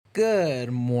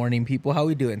Good morning, people. How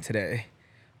we doing today?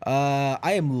 I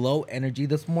am low energy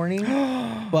this morning,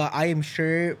 but I am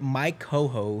sure my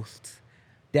co-host,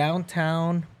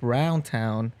 Downtown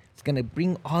Browntown, is gonna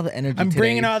bring all the energy I'm today.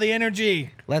 bringing all the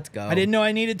energy. Let's go. I didn't know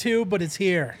I needed to, but it's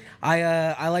here.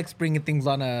 I like springing things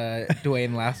on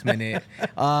Dwayne last minute.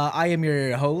 I am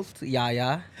your host,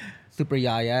 Yaya, Super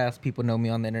Yaya, as people know me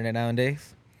on the internet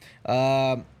nowadays.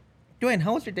 Dwayne,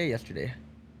 how was your day yesterday?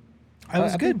 I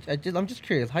was good. I'm just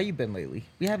curious, how you been lately?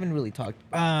 We haven't really talked.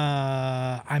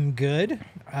 I'm good.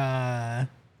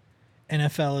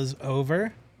 NFL is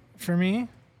over for me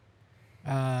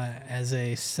as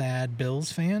a sad Bills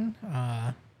fan.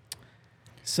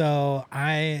 So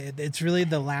it's really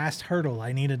the last hurdle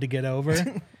I needed to get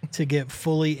over to get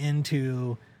fully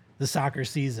into the soccer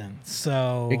season.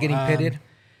 So You're getting pitted?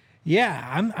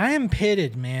 Yeah, I am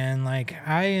pitted, man. Like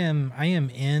I am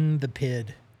in the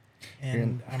pid.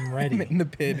 And I'm ready. I'm in the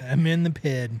pid. I'm in the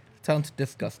pid. Sounds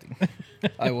disgusting.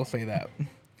 I will say that.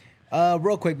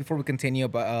 Real quick before we continue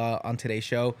on today's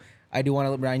show, I do want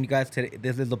to remind you guys today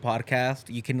this is a podcast.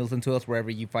 You can listen to us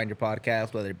wherever you find your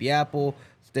podcast, whether it be Apple,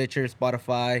 Stitcher,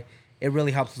 Spotify. It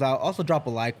really helps us out. Also, drop a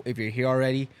like if you're here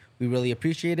already. We really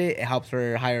appreciate it. It helps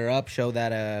our higher up show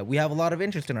that we have a lot of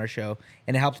interest in our show,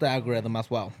 and it helps the algorithm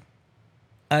as well.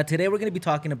 Today we're going to be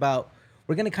talking about.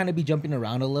 We're going to kind of be jumping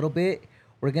around a little bit.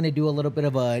 We're going to do a little bit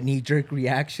of a knee-jerk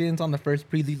reactions on the first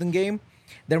preseason game.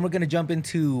 Then we're going to jump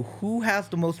into who has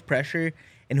the most pressure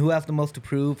and who has the most to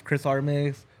prove, Chris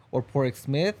Armas or Porrick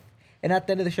Smith. And at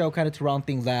the end of the show, kind of to round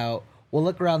things out, we'll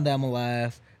look around the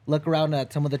MLS, look around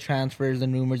at some of the transfers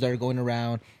and rumors that are going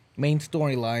around, main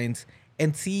storylines,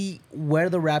 and see where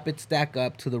the Rapids stack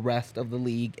up to the rest of the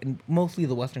league and mostly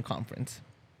the Western Conference.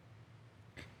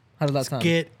 How does that sound?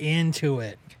 Get into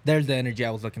it. There's the energy I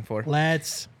was looking for.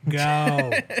 Let's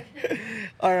go.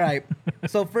 All right.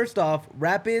 So first off,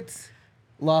 Rapids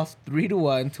lost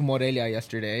 3-1 to Morelia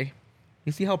yesterday.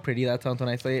 You see how pretty that sounds when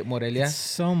I say it, Morelia? It's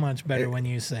so much better when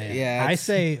you say it. Yeah, I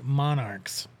say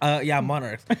Monarchs. Yeah,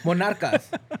 Monarchs. Monarcas.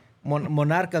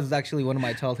 Monarcas is actually one of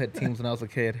my childhood teams when I was a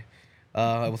kid.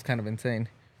 It was kind of insane.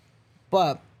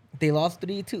 But they lost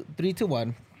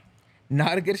 3-1.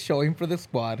 Not a good showing for the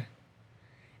squad.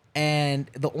 And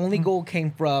the only goal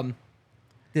came from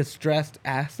distressed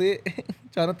asset,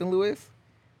 Jonathan Lewis.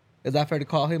 Is that fair to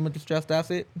call him a distressed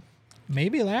asset?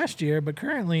 Maybe last year, but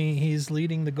currently he's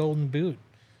leading the Golden Boot.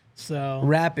 So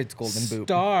Rapids Golden Boot.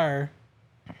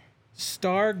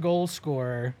 Star goal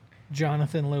scorer,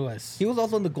 Jonathan Lewis. He was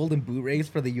also in the Golden Boot race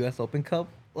for the U.S. Open Cup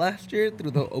last year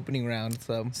through the opening round.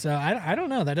 So I don't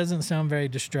know. That doesn't sound very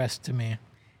distressed to me.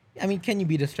 I mean, can you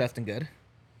be distressed and good?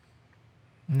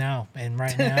 No, and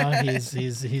right now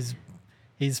he's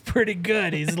pretty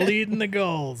good. He's leading the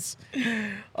goals.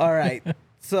 All right.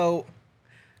 So,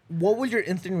 what was your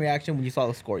instant reaction when you saw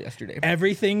the score yesterday?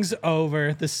 Everything's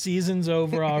over. The season's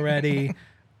over already.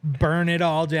 Burn it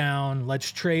all down.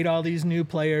 Let's trade all these new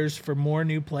players for more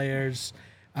new players.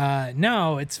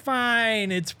 No, it's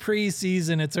fine. It's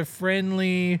preseason. It's a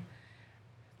friendly.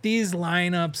 These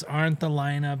lineups aren't the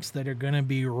lineups that are going to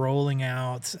be rolling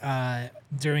out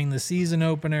during the season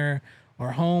opener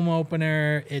or home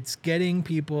opener. It's getting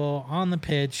people on the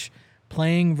pitch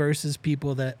playing versus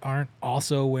people that aren't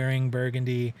also wearing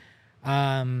burgundy.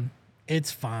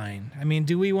 It's fine. I mean,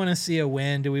 do we want to see a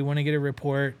win? Do we want to get a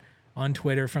report on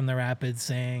Twitter from the Rapids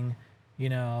saying,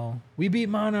 we beat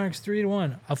Monarchs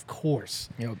 3-1? Of course.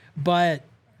 Yep. But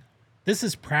this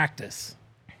is practice.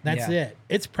 That's it.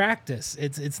 It's practice.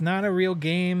 It's not a real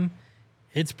game.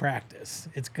 It's practice.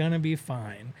 It's gonna be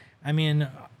fine. I mean,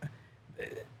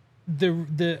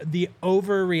 the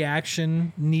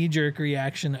overreaction, knee-jerk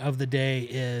reaction of the day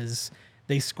is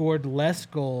they scored less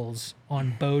goals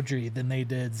on Beaudry than they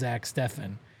did Zach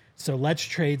Steffen. So let's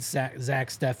trade Zach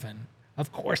Steffen.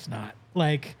 Of course not.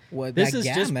 Like, this is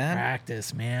just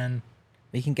practice, man.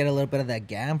 We can get a little bit of that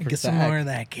gam for Get some more of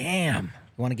that gam.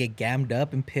 Want to get gammed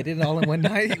up and pitted all in one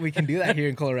night? We can do that here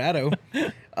in Colorado.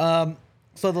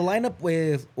 So the lineup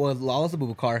was Lawless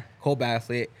Abubakar, Cole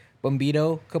Bassett,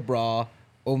 Bombito, Cabral,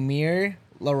 Omir,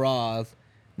 Laraz,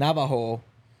 Navajo,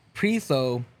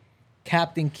 Priso,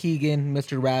 Captain Keegan,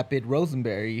 Mr. Rapid,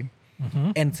 Rosenberry,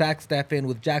 and Zach Steffen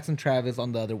with Jackson Travis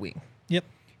on the other wing. Yep.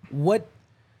 What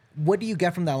do you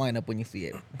get from that lineup when you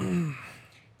see it?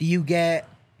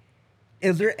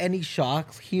 Is there any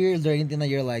shocks here? Is there anything that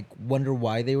you're like, wonder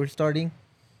why they were starting?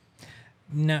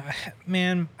 No,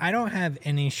 man, I don't have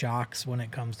any shocks when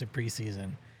it comes to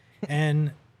preseason.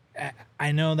 And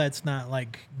I know that's not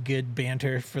like good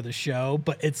banter for the show,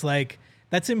 but it's like,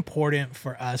 that's important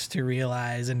for us to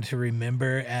realize and to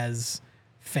remember as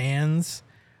fans,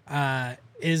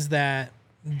 is that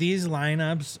these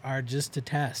lineups are just to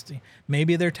test.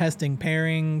 Maybe they're testing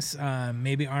pairings.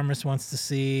 Maybe Armas wants to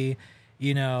see,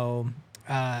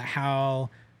 how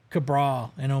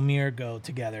Cabral and Omir go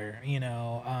together.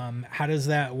 How does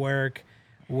that work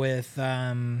with,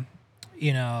 Navajo?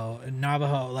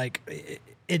 Like,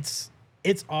 it's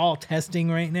all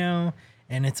testing right now,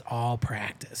 and it's all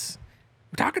practice.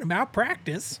 We're talking about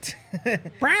practice.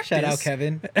 Practice. Shout out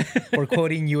Kevin for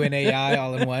quoting UNAI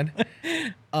all in one.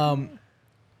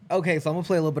 Okay, so I'm gonna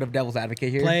play a little bit of devil's advocate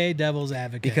here. Play devil's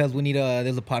advocate because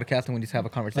there's a podcast and we need to have a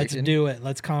conversation. Let's do it.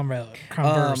 Let's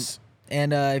converse.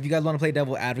 And if you guys want to play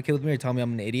devil's advocate with me or tell me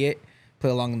I'm an idiot, play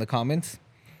along in the comments.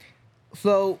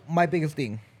 So my biggest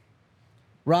thing,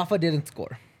 Rafa didn't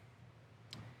score.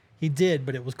 He did,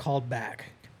 but it was called back.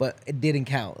 But it didn't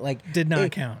count. Did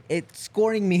not count.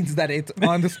 Scoring means that it's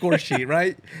on the score sheet,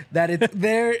 right? That it's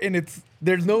there and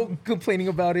there's no complaining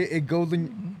about it. It goes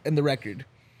in the record.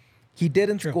 He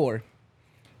didn't score.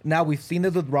 Now we've seen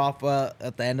this with Rafa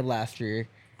at the end of last year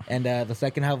and the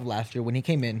second half of last year when he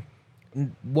came in.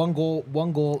 One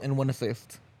goal and 1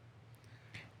 assist.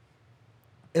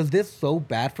 Is this so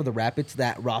bad for the Rapids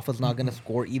that Rafa's not going to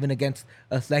score even against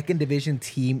a second division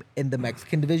team in the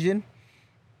Mexican division?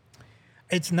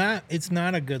 It's not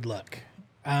a good look.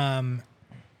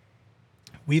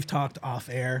 We've talked off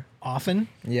air often.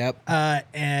 Yep.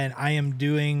 And I am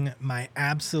doing my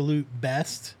absolute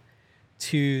best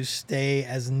to stay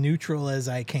as neutral as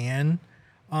I can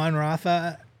on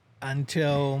Rafa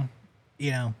until,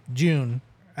 June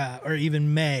or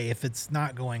even May if it's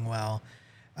not going well,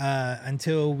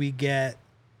 until we get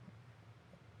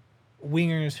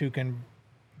wingers who can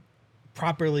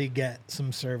properly get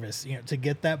some service, to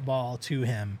get that ball to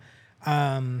him.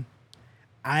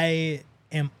 I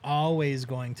am always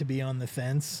going to be on the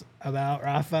fence about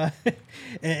Rafa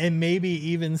and maybe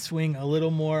even swing a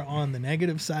little more on the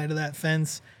negative side of that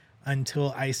fence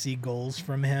until I see goals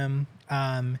from him.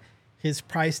 His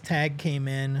price tag came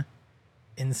in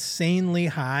insanely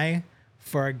high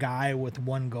for a guy with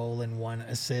 1 goal and 1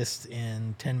 assist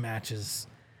in 10 matches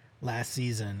last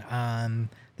season.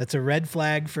 That's a red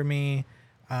flag for me.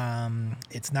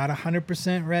 It's not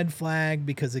 100% red flag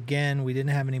because, again, we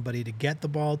didn't have anybody to get the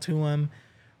ball to him.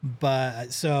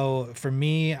 But so for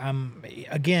me,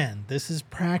 this is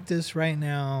practice right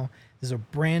now. This is a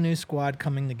brand new squad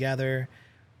coming together.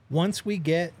 Once we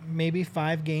get maybe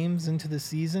 5 games into the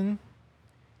season,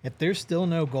 if there's still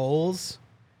no goals,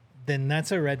 then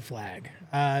that's a red flag.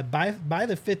 By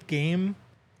the 5th game,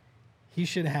 he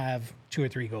should have 2 or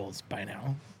 3 goals by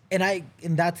now. And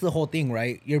that's the whole thing,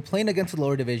 right? You're playing against the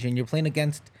lower division. You're playing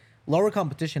against lower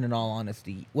competition, in all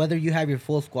honesty. Whether you have your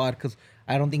full squad, because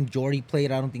I don't think Jordy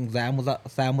played. I don't think Sam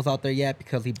was out there yet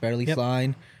because he barely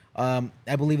signed. I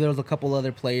believe there was a couple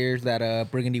other players that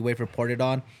Burgundy Wave reported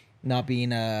on not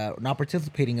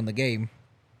participating in the game.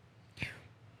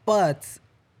 But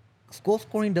goal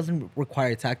scoring doesn't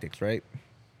require tactics, right?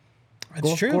 That's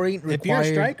goal true. Scoring if you're a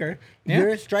striker, you're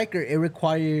a striker. It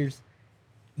requires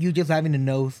you just having a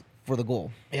nose for the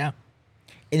goal. Yeah.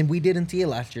 And we didn't see it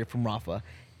last year from Rafa.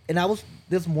 And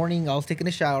this morning, I was taking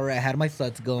a shower. I had my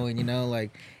suds going, all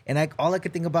I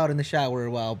could think about in the shower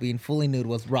while being fully nude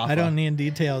was Rafa. I don't need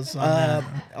details on that.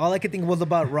 All I could think was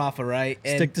about Rafa, right?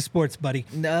 And, stick to sports, buddy.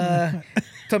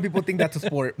 some people think that's a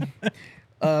sport.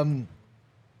 And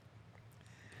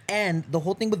the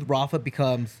whole thing with Rafa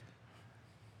becomes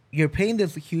you're paying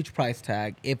this huge price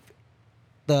tag if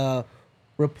the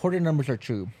reported numbers are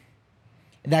true.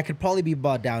 That could probably be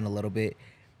brought down a little bit.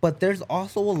 But there's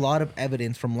also a lot of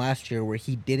evidence from last year where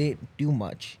he didn't do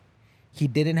much. He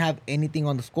didn't have anything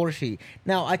on the score sheet.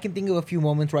 Now, I can think of a few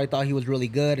moments where I thought he was really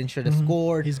good and should have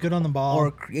scored. He's good on the ball.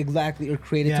 Or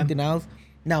created something else.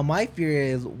 Now, my fear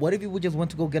is, what if he would just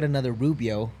want to go get another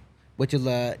Rubio, which is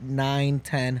a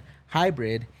 9-10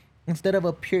 hybrid, instead of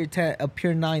a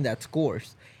pure 9 that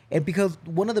scores? And because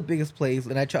one of the biggest plays,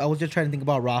 and I was just trying to think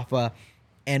about Rafa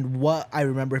and what I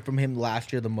remember from him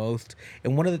last year the most.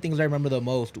 And one of the things I remember the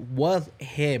most was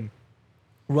him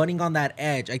running on that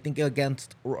edge, I think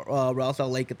against Real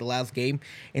Salt Lake at the last game,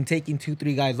 and taking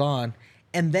 2-3 guys on,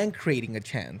 and then creating a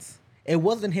chance. It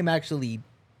wasn't him actually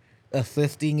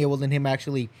assisting. It wasn't him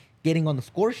actually getting on the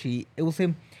score sheet. It was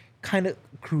him kind of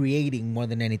creating more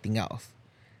than anything else.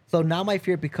 So now my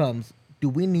fear becomes, do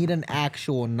we need an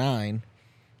actual 9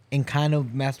 and kind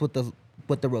of mess with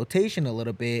the rotation a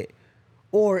little bit?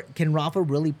 Or can Rafa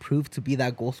really prove to be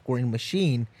that goal-scoring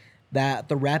machine that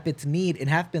the Rapids need and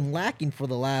have been lacking for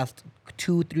the last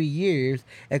 2-3 years,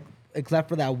 except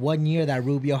for that 1 year that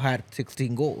Rubio had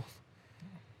 16 goals?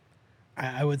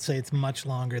 I would say it's much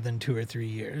longer than 2 or 3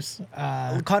 years.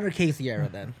 Connor Casey era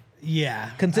then. Yeah.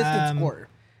 Consistent scorer.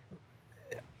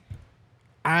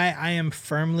 I am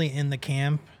firmly in the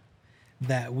camp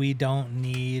that we don't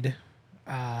need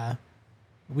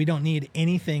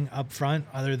anything up front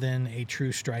other than a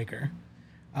true striker.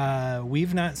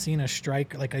 We've not seen a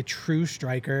true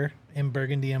striker in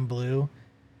burgundy and blue,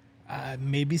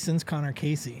 maybe since Connor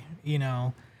Casey. You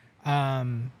know, I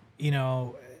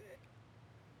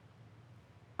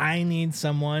need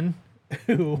someone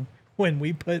who, when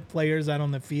we put players out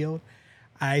on the field,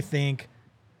 I think,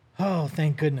 oh,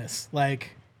 thank goodness,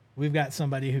 like we've got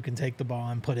somebody who can take the ball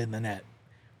and put it in the net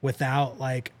without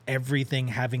like everything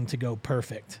having to go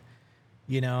perfect.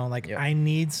 Yep. I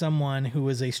need someone who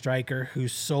is a striker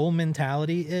whose sole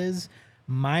mentality is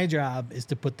my job is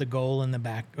to put the goal in the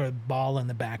back or ball in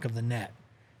the back of the net,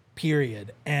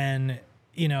 period. And,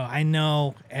 I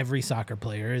know every soccer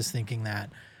player is thinking that,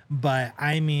 but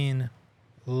I mean,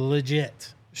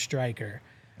 legit striker.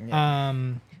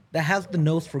 Yeah. That has the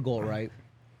nose for goal, right?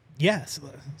 Yes.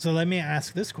 So let me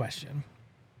ask this question.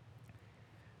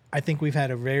 I think we've had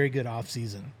a very good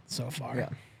offseason so far. Yeah.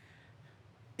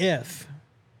 If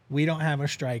we don't have a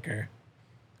striker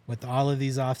with all of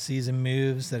these offseason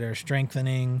moves that are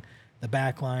strengthening the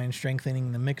back line,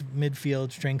 strengthening the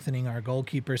midfield, strengthening our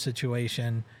goalkeeper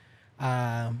situation,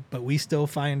 but we still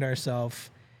find ourselves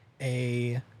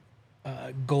a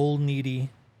goal-needy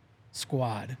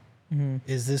squad,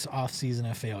 is this offseason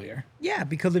a failure? Yeah,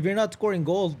 because if you're not scoring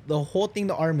goals, the whole thing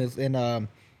the arm is. And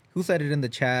who said it in the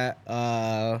chat?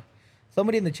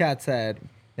 Somebody in the chat said,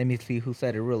 let me see who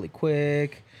said it really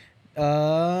quick.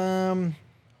 M.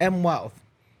 Wealth.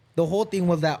 The whole thing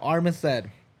was that Armin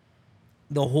said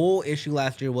the whole issue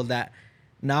last year was that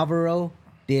Navarro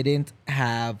didn't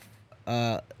have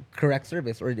correct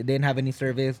service, or didn't have any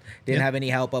service, didn't have any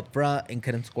help up front, and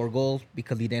couldn't score goals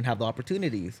because he didn't have the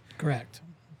opportunities. Correct.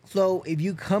 So if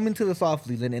you come into this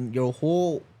offseason and your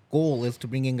whole goal is to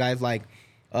bring in guys like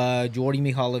Jordi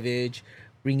Mihalovic,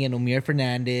 bring in Omir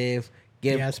Fernandez,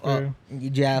 Jasper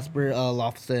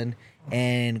Lofton,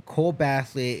 and Cole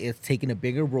Bassett is taking a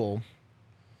bigger role,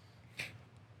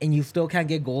 and you still can't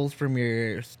get goals from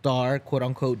your star,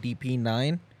 quote-unquote,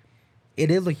 DP9, it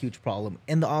is a huge problem.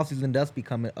 And the offseason does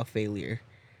become a failure.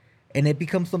 And it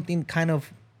becomes something kind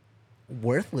of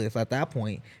worthless at that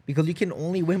point, because you can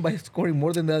only win by scoring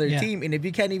more than the other team. And if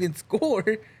you can't even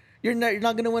score, you're not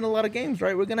going to win a lot of games,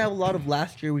 right? We're going to have a lot of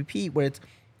last year repeat where it's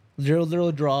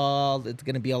 0-0 draws. It's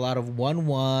going to be a lot of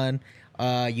 1-1.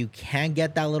 You can't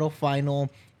get that little final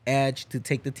edge to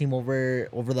take the team over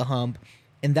the hump.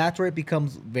 And that's where it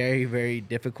becomes very, very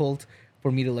difficult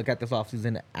for me to look at this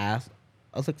offseason as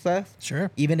a success.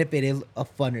 Sure. Even if it is a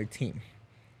funner team.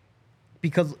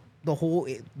 Because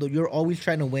you're always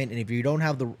trying to win, and if you don't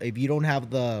have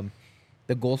the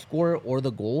goal scorer or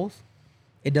the goals,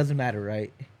 it doesn't matter,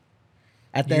 right?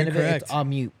 At the end of it, it's on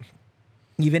mute.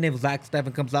 Even if Zach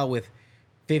Steffen comes out with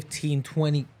 15,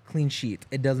 20 clean sheets,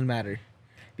 it doesn't matter.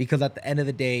 Because at the end of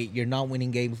the day, you're not winning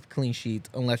games with clean sheets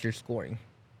unless you're scoring.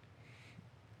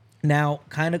 Now,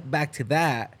 kind of back to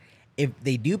that, if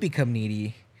they do become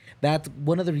needy, that's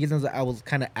one of the reasons that I was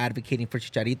kind of advocating for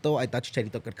Chicharito. I thought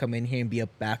Chicharito could come in here and be a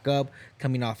backup,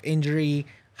 coming off injury,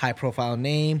 high-profile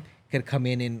name, could come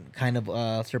in and kind of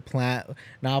supplant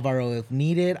Navarro if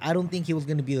needed. I don't think he was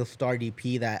going to be the star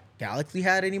DP that Galaxy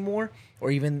had anymore,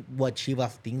 or even what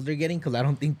Chivas thinks they're getting, because I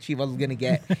don't think Chivas is going to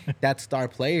get that star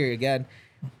player again.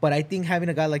 But I think having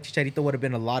a guy like Chicharito would have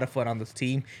been a lot of fun on this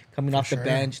team, coming off the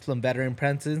bench, some veteran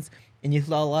presence, and you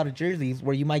saw a lot of jerseys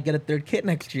where you might get a third kit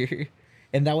next year.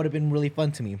 And that would have been really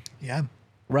fun to me. Yeah.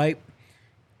 Right?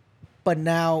 But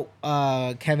now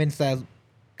Kevin says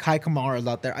Kai Kamara is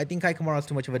out there. I think Kai Kamara is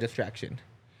too much of a distraction.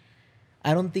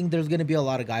 I don't think there's going to be a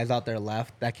lot of guys out there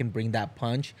left that can bring that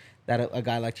punch that a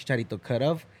guy like Chicharito could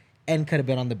have, and could have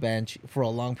been on the bench for a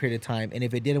long period of time. And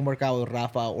if it didn't work out with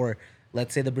Rafa, or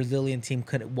let's say the Brazilian team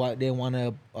didn't want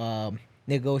to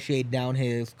negotiate down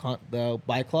the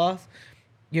buy clause,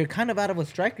 you're kind of out of a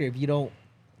striker if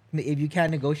you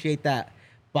can't negotiate that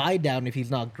buy down if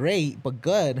he's not great but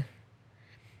good.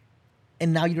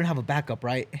 And now you don't have a backup,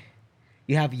 right?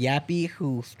 You have Yappy,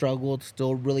 who struggled,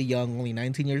 still really young, only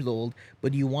 19 years old.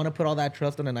 But do you want to put all that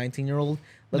trust on a 19-year-old?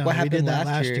 Look what happened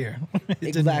last year.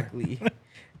 Exactly.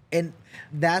 And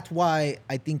that's why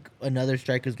I think another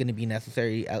striker is going to be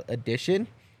necessary addition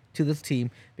to this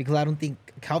team, because I don't think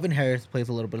Calvin Harris plays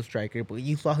a little bit of striker, but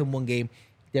you saw him one game,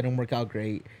 didn't work out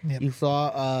great. Yep. You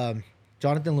saw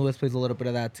Jonathan Lewis plays a little bit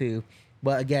of that too.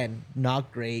 But again,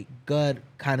 not great. Good,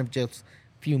 kind of just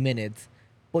few minutes.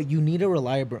 But you need a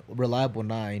reliable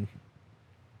 9.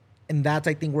 And that's,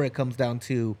 I think, where it comes down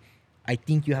to. I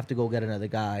think you have to go get another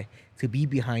guy to be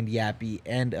behind Yappy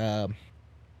and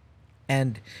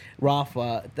and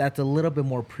Rafa that's a little bit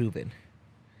more proven.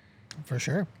 For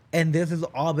sure. And this is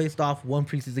all based off one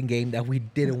preseason game that we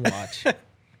didn't watch.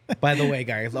 By the way,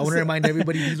 guys, I want to remind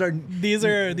everybody these are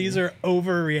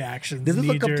overreactions. This is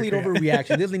a complete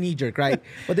overreaction. This is a knee jerk, right?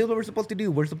 But this is what we're supposed to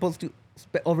do. We're supposed to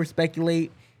over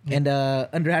speculate and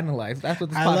underanalyze. That's what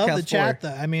this podcast is. I love the chat,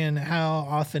 though. I mean, how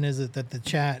often is it that the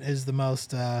chat is the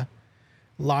most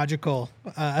logical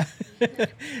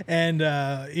and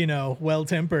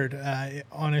well-tempered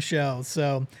on a show?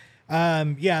 So,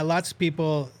 lots of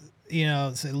people,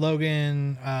 say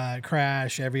Logan,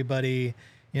 Crash, everybody.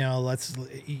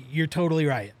 You're totally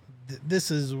right.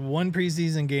 This is one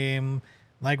preseason game,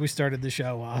 like we started the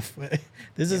show off.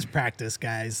 This is practice,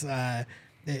 guys.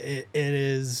 It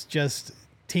is just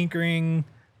tinkering,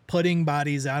 putting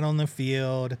bodies out on the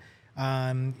field.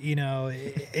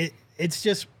 It's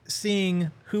just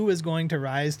seeing who is going to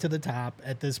rise to the top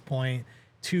at this point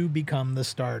to become the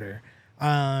starter.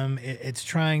 It's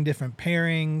trying different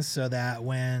pairings so that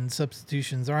when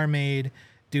substitutions are made,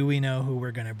 do we know who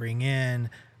we're going to bring in,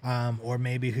 or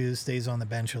maybe who stays on the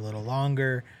bench a little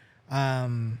longer?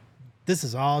 This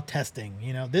is all testing.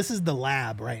 This is the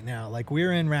lab right now. Like,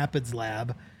 we're in Rapids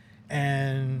lab,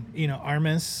 and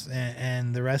Armis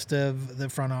and the rest of the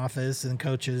front office and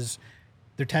coaches,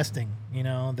 they're testing.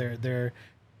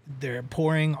 They're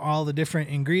pouring all the different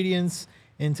ingredients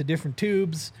into different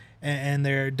tubes, and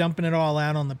they're dumping it all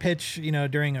out on the pitch,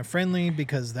 during a friendly,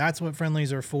 because that's what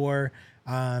friendlies are for.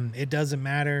 It doesn't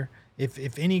matter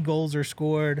if any goals are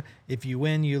scored. If you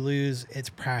win, you lose. It's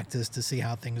practice to see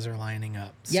how things are lining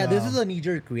up. Yeah, this is a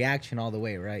knee-jerk reaction all the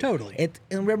way, right? Totally. And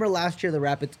remember last year the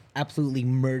Rapids absolutely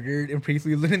murdered in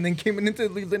preseason, and then came into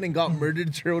the season and got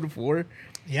murdered 0-4.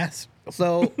 Yes.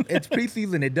 So it's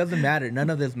preseason. It doesn't matter. None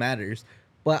of this matters.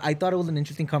 But I thought it was an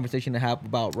interesting conversation to have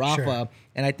about Rafa, Sure.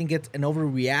 And I think it's an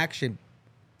overreaction,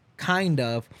 kind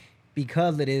of,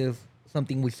 because it is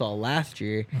something we saw last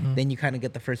year. Mm-hmm. Then you kind of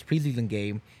get the first preseason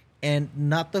game, and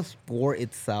not the score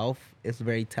itself is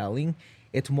very telling.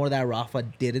 It's more that Rafa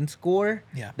didn't score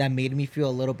that made me feel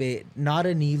a little bit, not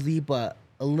uneasy, but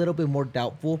a little bit more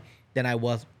doubtful than I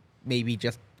was maybe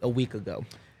just a week ago.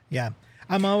 Yeah.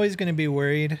 I'm always going to be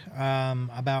worried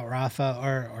about Rafa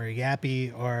or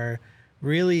Yappy or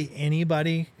really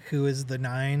anybody who is the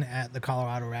 9 at the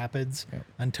Colorado Rapids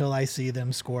until I see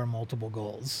them score multiple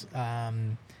goals. I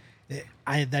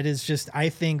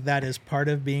think that is part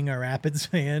of being a Rapids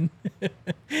fan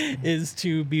is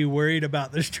to be worried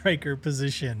about the striker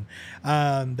position.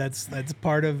 That's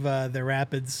part of the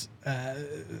Rapids,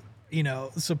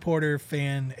 supporter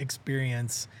fan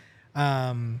experience.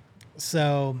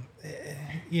 So,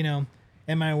 am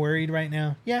I worried right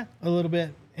now? Yeah, a little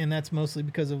bit. And that's mostly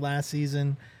because of last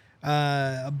season.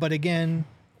 But again,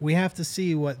 we have to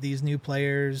see what these new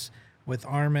players with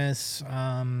Armis,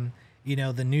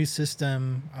 the new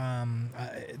system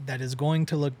that is going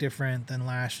to look different than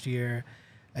last year,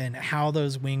 and how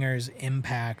those wingers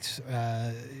impact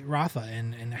Rafa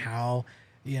and how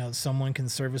someone can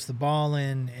service the ball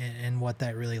in and what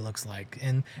that really looks like.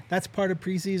 And that's part of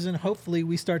preseason. Hopefully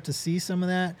we start to see some of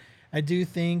that. I do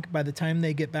think by the time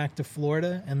they get back to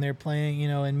Florida and they're playing,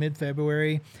 in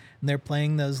mid-February, and they're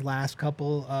playing those last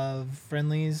couple of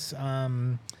friendlies,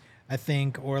 I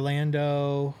think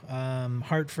Orlando,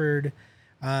 Hartford,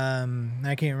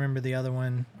 I can't remember the other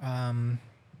one,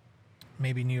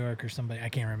 maybe New York or somebody, I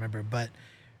can't remember. But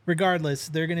regardless,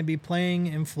 they're going to be playing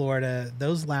in Florida.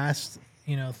 Those last,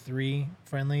 3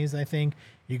 friendlies, I think,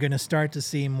 you're going to start to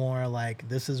see more like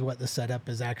this is what the setup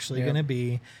is actually going to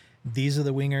be. These are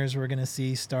the wingers we're going to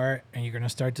see start, and you're going to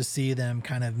start to see them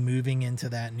kind of moving into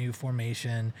that new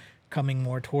formation, coming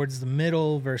more towards the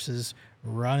middle versus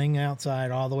running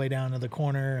outside all the way down to the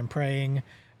corner and praying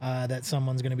that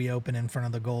someone's going to be open in front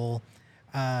of the goal.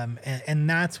 And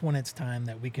that's when it's time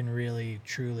that we can really,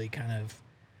 truly kind of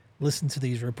listen to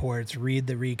these reports, read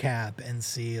the recap, and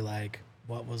see like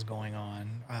what was going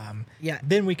on.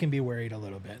 Then we can be worried a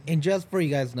little bit. And just for you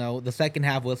guys know, the second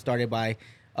half was started by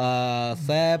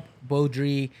Seb,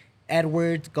 Beaudry,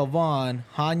 Edwards, Gavon,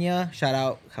 Hanya, shout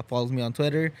out, follows me on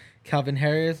Twitter, Calvin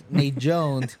Harris, Nate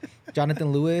Jones,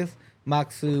 Jonathan Lewis,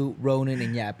 Maxu, Ronan,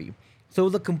 and Yappy. So it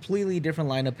was a completely different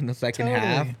lineup in the second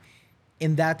half.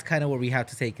 And that's kind of where we have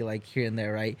to take it like here and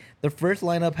there, right? The first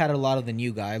lineup had a lot of the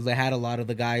new guys. They had a lot of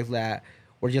the guys that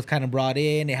were just kind of brought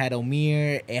in. It had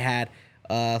Omir, it had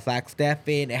Zach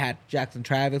Steffen, it had Jackson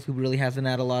Travis, who really hasn't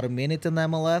had a lot of minutes in the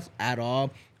MLS at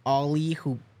all. Ollie,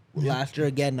 who last year,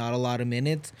 again, not a lot of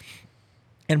minutes.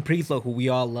 And Priso, who we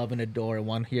all love and adore and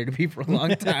want here to be for a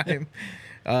long time.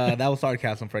 That was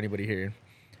sarcasm for anybody here.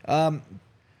 My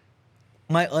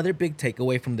other big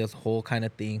takeaway from this whole kind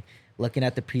of thing, looking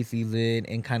at the preseason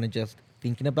and kind of just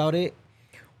thinking about it,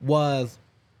 was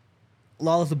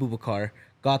Lawless Abubakar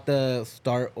got the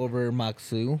start over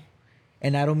Maxu.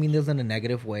 And I don't mean this in a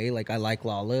negative way. Like, I like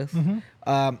Lawless.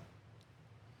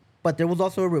 But there was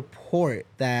also a report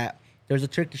that there's a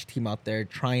Turkish team out there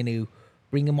trying to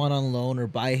bring him on loan or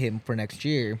buy him for next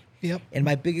year. Yep. And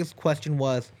my biggest question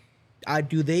was,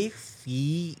 do they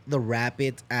see the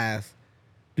Rapids as...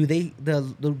 do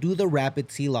the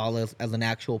Rapids see Lawless as an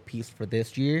actual piece for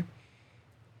this year?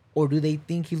 Or do they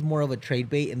think he's more of a trade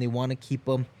bait and they want to keep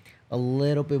him a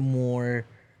little bit more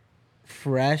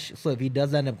fresh, so if he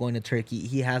does end up going to Turkey,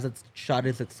 he has a shot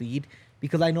to succeed?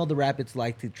 Because I know the Rapids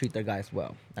like to treat their guys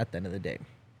well at the end of the day.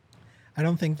 I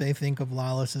don't think they think of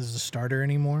Lawless as a starter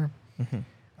anymore.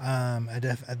 I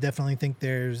definitely think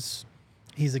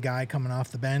he's a guy coming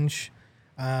off the bench.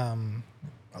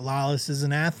 Lawless is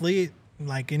an athlete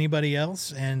like anybody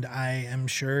else, and I am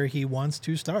sure he wants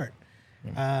to start.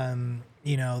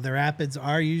 The Rapids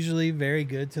are usually very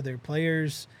good to their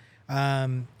players.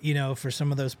 For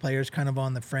some of those players kind of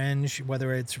on the fringe,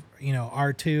 whether it's,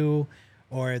 R2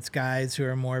 or it's guys who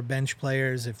are more bench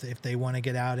players, if they want to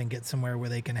get out and get somewhere where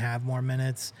they can have more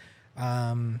minutes.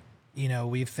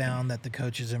 We've found that the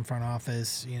coaches in front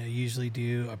office, usually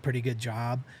do a pretty good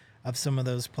job of some of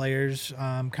those players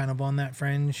kind of on that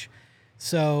fringe.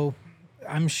 So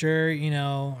I'm sure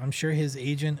his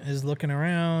agent is looking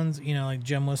around, like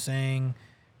Jim was saying,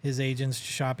 his agent's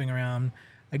shopping around.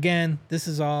 Again, this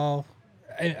is all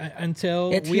until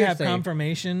we have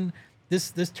confirmation.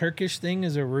 This Turkish thing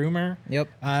is a rumor. Yep.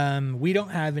 We don't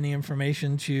have any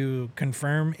information to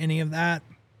confirm any of that.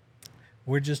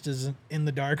 We're just as in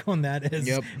the dark on that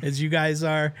as you guys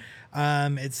are.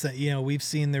 It's we've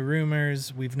seen the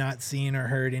rumors. We've not seen or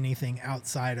heard anything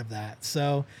outside of that.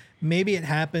 So maybe it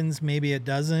happens. Maybe it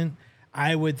doesn't.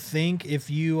 I would think if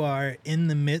you are in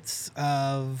the midst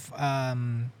of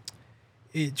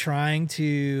trying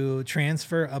to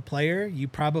transfer a player, you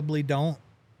probably don't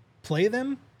play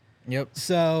them. Yep.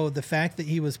 So the fact that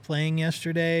he was playing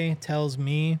yesterday tells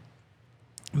me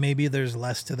maybe there's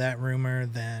less to that rumor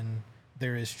than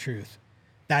there is truth.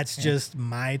 That's just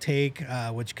my take,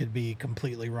 which could be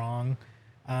completely wrong.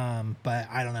 But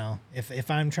I don't know.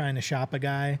 If I'm trying to shop a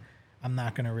guy, I'm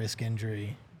not going to risk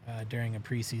injury during a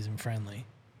preseason friendly.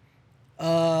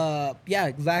 Yeah,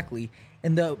 exactly.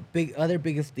 And the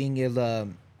biggest thing is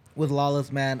with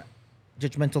Lawless, man,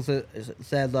 Judgmental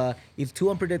says he's too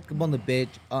unpredictable on the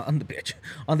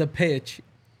pitch,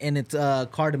 and it's a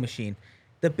card machine.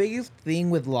 The biggest thing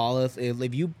with Lawless is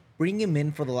if you bring him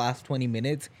in for the last 20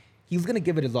 minutes, he's gonna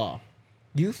give it his all.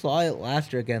 You saw it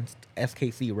last year against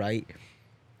SKC, right?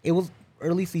 It was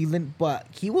early season, but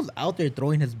he was out there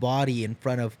throwing his body in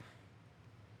front of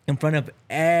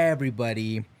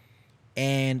everybody,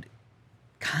 and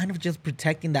kind of just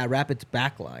protecting that Rapids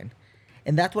backline.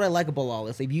 And that's what I like about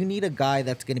Lawless. If you need a guy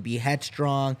that's going to be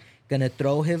headstrong, going to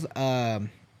throw his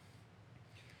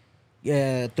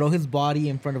body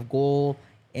in front of goal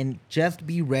and just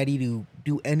be ready to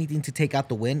do anything to take out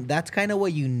the win, that's kind of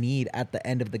what you need at the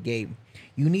end of the game.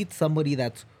 You need somebody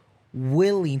that's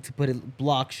willing to put his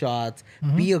block shots,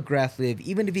 be aggressive,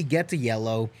 even if he gets a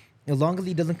yellow, as long as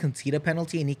he doesn't concede a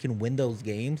penalty and he can win those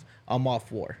games, I'm all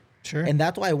for. Sure. And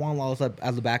that's why I want Lawless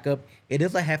as a backup. It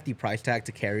is a hefty price tag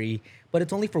to carry, but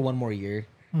it's only for one more year.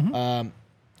 And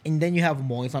then you have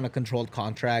Moyes on a controlled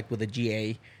contract with a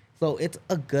GA. So it's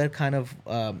a good kind of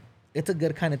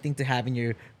thing to have in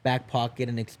your back pocket,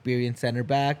 an experienced center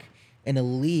back in a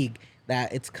league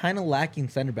that it's kind of lacking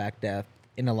center back depth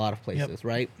in a lot of places,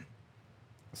 right?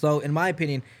 So in my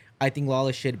opinion, I think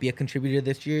Lawless should be a contributor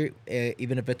this year,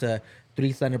 even if it's a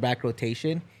 3 center back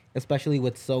rotation, especially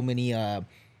with so many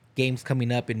games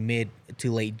coming up in mid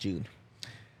to late June.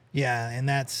 Yeah, and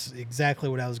that's exactly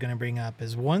what I was going to bring up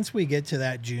is once we get to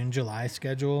that June-July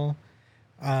schedule,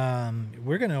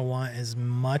 we're going to want as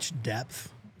much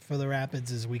depth for the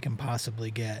Rapids as we can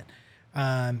possibly get.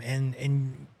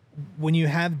 And when you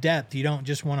have depth, you don't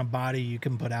just want a body you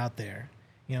can put out there.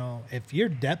 If your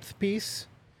depth piece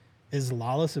is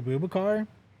Lawless Abubakar,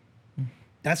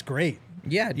 that's great.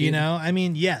 Yeah,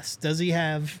 dude. Yes. Does he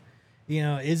have...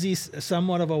 is he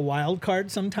somewhat of a wild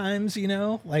card sometimes,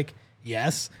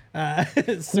 yes.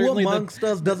 Certainly who amongst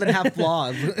us doesn't have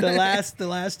flaws? the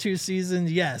last 2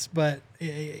 seasons, yes. But,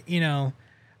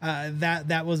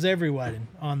 that was everyone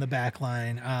on the back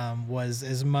line was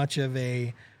as much of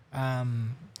a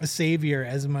savior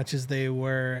as much as they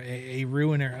were a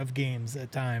ruiner of games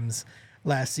at times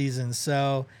last season.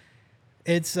 So...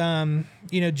 It's,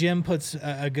 Jim puts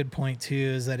a good point too,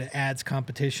 is that it adds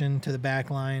competition to the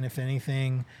back line, if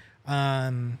anything.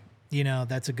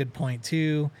 That's a good point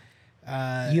too.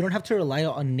 You don't have to rely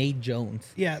on Nate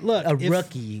Jones, Yeah, look, a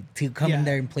rookie, to come in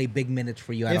there and play big minutes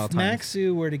for you at all if times.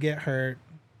 Maxu were to get hurt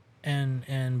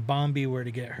and Bombi were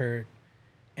to get hurt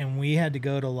and we had to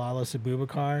go to Lawless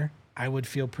Abubakar, I would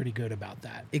feel pretty good about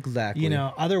that. Exactly. You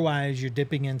know, otherwise you're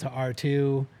dipping into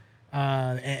R2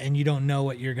 and you don't know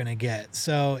what you're going to get.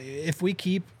 So if we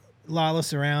keep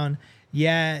Lawless around,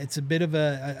 yeah, it's a bit of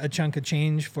a chunk of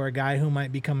change for a guy who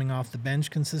might be coming off the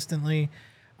bench consistently,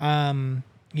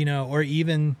 you know, or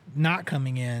even not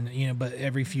coming in, you know, but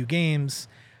every few games.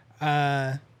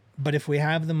 But if we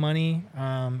have the money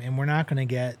and we're not going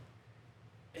to get,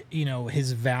 you know,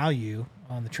 his value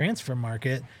on the transfer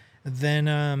market,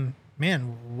 then,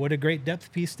 man, what a great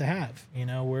depth piece to have. You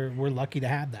know, we're lucky to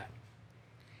have that.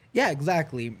 Yeah,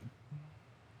 exactly.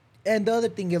 And the other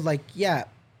thing is, like, yeah,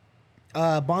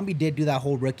 Bombi did do that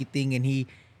whole rookie thing, and he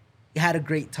had a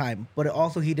great time. But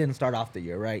also, he didn't start off the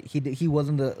year, right? He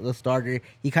wasn't the starter.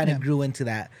 He kind of grew into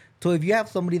that. So if you have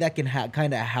somebody that can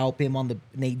kind of help him on the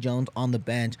Nate Jones on the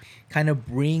bench, kind of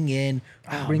bring him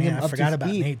up to speed. I forgot about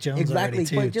Nate Jones exactly,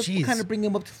 already, but too. just kind of bring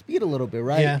him up to speed a little bit,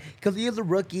 right? Yeah. Because he is a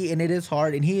rookie, and it is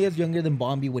hard, and he is younger than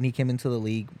Bombi when he came into the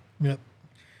league. Yep.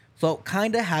 So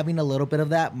kind of having a little bit of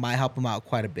that might help him out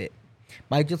quite a bit.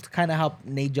 Might just kind of help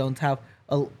Nate Jones have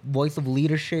a voice of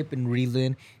leadership and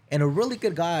reason, and a really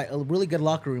good guy, a really good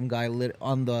locker room guy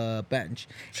on the bench.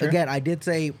 Sure. Again, I did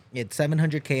say it's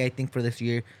 $700K, I think, for this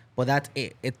year, but that's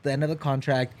it. It's the end of the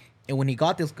contract. And when he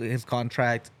got his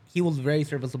contract, he was very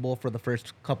serviceable for the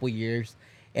first couple years.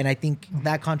 And I think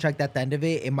that contract at the end of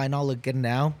it, it might not look good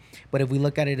now, but if we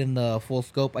look at it in the full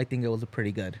scope, I think it was a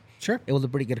pretty good. Sure. It was a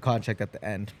pretty good contract at the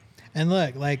end. And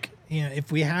look, like, you know,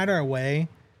 if we had our way,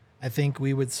 I think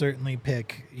we would certainly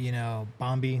pick, you know,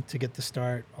 Bombi to get the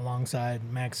start alongside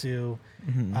Maxu,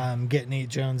 get Nate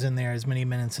Jones in there as many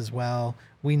minutes as well.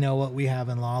 We know what we have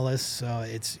in Lawless, so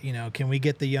it's, you know, can we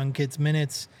get the young kids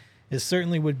minutes? It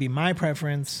certainly would be my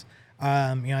preference. You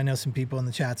know, I know some people in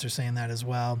the chats are saying that as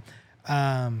well.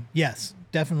 Yes,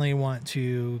 definitely want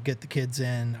to get the kids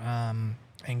in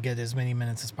and get as many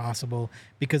minutes as possible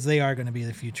because they are going to be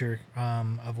the future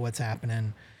of what's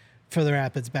happening for the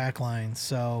Rapids backline.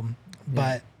 So,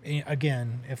 but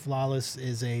again, if Lawless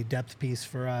is a depth piece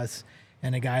for us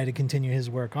and a guy to continue his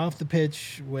work off the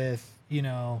pitch with, you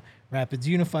know, Rapids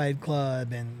Unified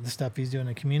Club and the stuff he's doing in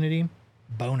the community,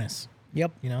 bonus.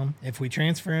 Yep. You know, if we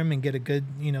transfer him and get a good,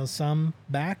 you know, sum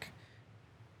back,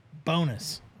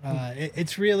 bonus.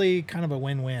 It's really kind of a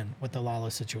win-win with the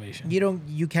Lawless situation.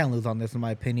 You can't lose on this, in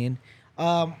my opinion.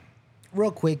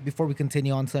 Real quick before we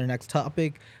continue on to the next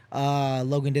topic,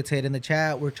 Logan did say it in the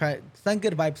chat. We're trying send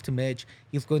good vibes to Mitch.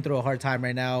 He's going through a hard time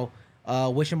right now.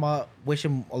 Wish him a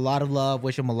lot of love.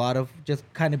 Wish him a lot of just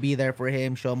kind of be there for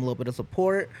him. Show him a little bit of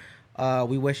support.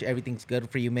 We wish everything's good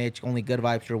for you, Mitch. Only good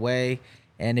vibes your way.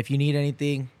 And if you need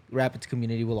anything, Rapids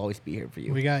community will always be here for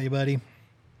you. We got you, buddy.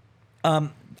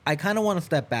 I kind of want to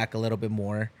step back a little bit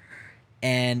more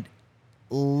and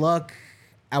look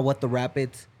at what the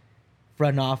Rapids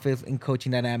front office and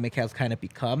coaching dynamic has kind of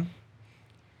become.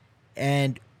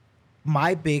 And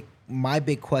my big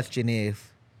question is,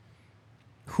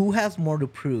 who has more to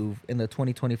prove in the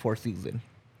 2024 season?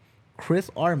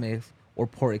 Chris Armas or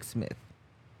Porrick Smith?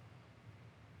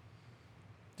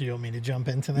 Do you want me to jump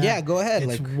into that? Yeah, go ahead.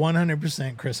 It's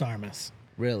 100% Chris Armas.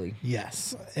 Really?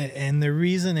 Yes. And the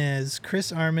reason is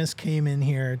Chris Armas came in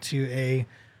here to a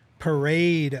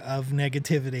parade of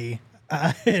negativity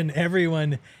and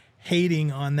everyone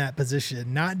hating on that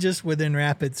position, not just within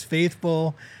Rapids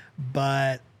faithful,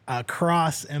 but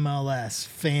across MLS.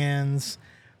 Fans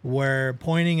were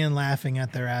pointing and laughing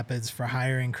at the Rapids for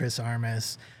hiring Chris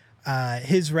Armas.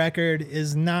 His record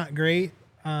is not great.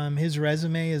 His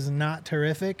resume is not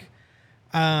terrific.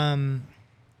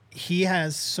 He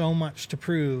has so much to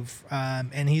prove,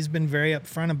 and he's been very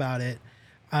upfront about it.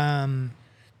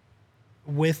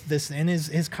 With this and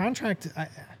his contract,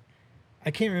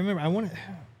 I can't remember.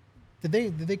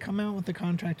 Did they come out with the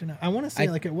contract or not? I want to say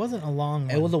like it wasn't a long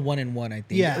one. It was a 1-1, I think.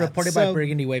 Yeah, Reported by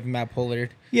Burgundy Wave and Matt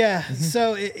Pollard. Yeah.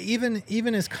 So even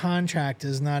his contract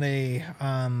is not a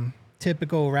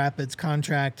typical Rapids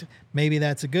contract. Maybe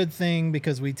that's a good thing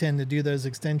because we tend to do those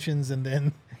extensions and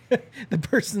then the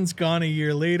person's gone a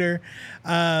year later.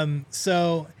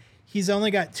 So he's only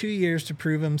got 2 years to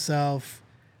prove himself.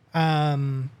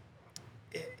 And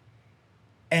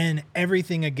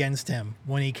everything against him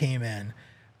when he came in.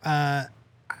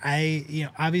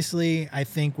 Obviously I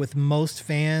think with most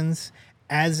fans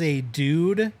as a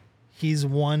dude, he's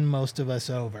won most of us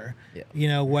over. Yeah. You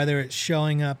know, whether it's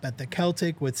showing up at the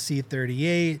Celtic with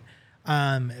C38,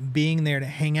 being there to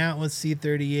hang out with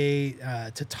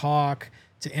C38, to talk,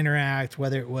 to interact,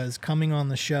 whether it was coming on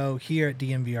the show here at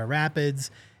DMVR Rapids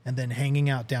and then hanging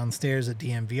out downstairs at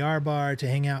DMVR Bar to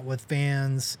hang out with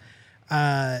fans.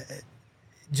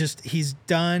 Just he's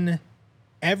done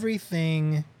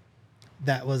everything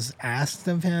that was asked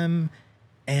of him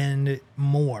and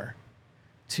more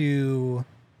to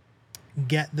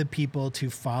get the people to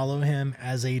follow him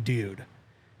as a dude.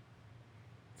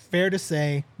 Fair to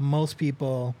say, most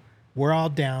people were all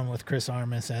down with Chris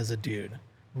Armas as a dude.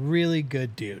 Really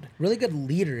good dude. Really good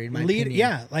leader, in my opinion.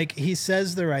 Yeah, like he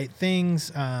says the right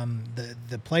things.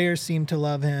 The players seem to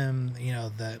love him. You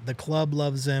know, the club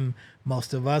loves him.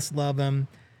 Most of us love him.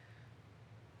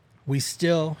 We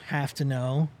still have to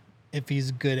know if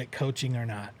he's good at coaching or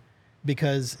not.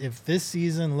 Because if this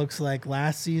season looks like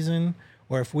last season,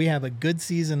 or if we have a good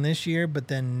season this year, but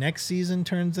then next season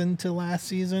turns into last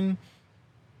season,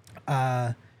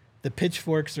 the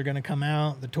pitchforks are going to come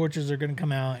out. The torches are going to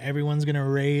come out. Everyone's going to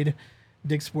raid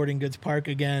Dick's Sporting Goods Park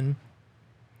again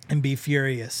and be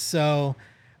furious. So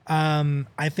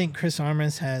I think Chris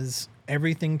Armas has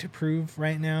everything to prove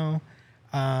right now.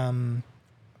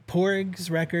 Porig's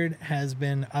record has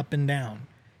been up and down.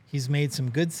 He's made some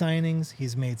good signings.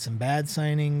 He's made some bad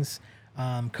signings.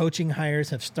 Coaching hires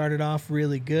have started off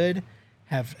really good,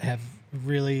 have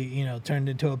really, turned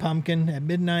into a pumpkin at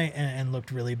midnight and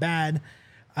looked really bad.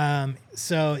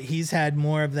 So he's had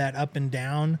more of that up and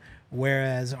down,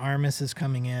 whereas Armas is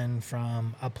coming in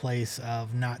from a place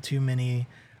of not too many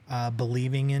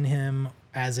believing in him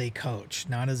as a coach,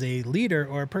 not as a leader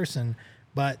or a person,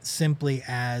 but simply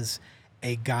as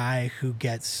a guy who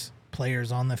gets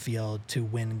players on the field to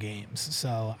win games.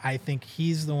 So I think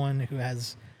he's the one who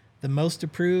has the most to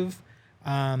prove.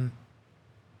 And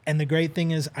the great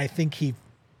thing is I think he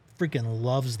freaking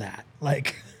loves that.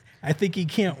 Like, I think he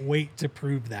can't wait to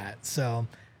prove that. So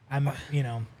I'm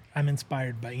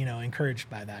inspired by, encouraged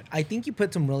by that. I think you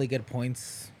put some really good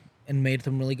points and made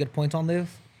some really good points on this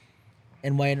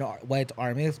and why it's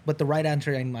Armas. But the right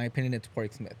answer, in my opinion, it's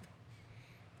Pork Smith.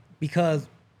 Because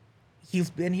he's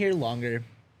been here longer.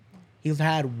 He's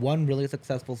had one really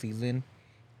successful season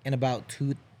and about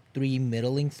 2-3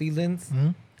 middling seasons. Mm-hmm.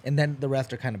 And then the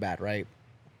rest are kind of bad, right?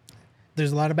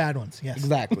 There's a lot of bad ones, yes.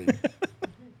 Exactly.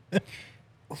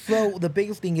 So the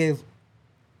biggest thing is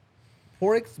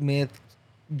Pork Smith's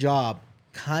job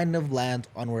kind of lands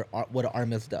on what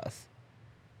Armas does.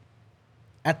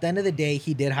 At the end of the day,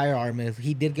 he did hire Armas.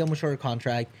 He did give him a shorter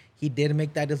contract. He did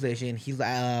make that decision. He's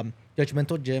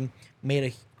Judgmental Jim made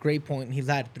a great point. He's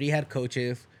had 3 head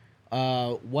coaches.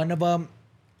 One of them,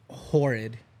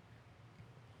 horrid.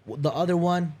 The other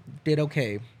one did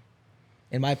okay.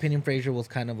 In my opinion, Frazier was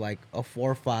kind of like a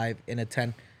 4 or 5 in a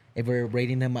 10 if we're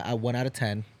rating him at 1 out of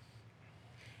 10.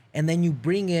 And then you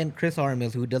bring in Chris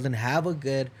Armas, who doesn't have a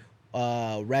good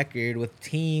record with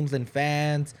teams and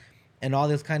fans and all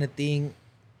this kind of thing.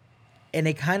 And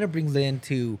it kind of brings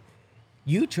into,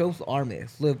 you chose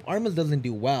Armas. So if Armas doesn't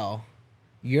do well,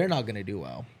 you're not going to do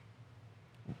well.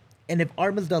 And if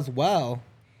Armas does well,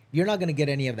 you're not going to get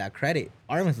any of that credit.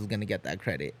 Armas is going to get that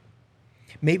credit.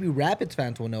 Maybe Rapids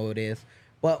fans will know it is,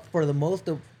 but for the most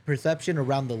of perception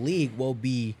around the league will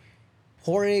be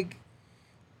Porig.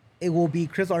 It will be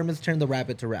Chris Armas turned the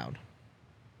Rapids around.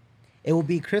 It will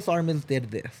be Chris Armas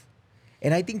did this.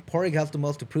 And I think Porig has the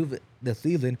most to prove it this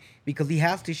season because he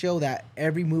has to show that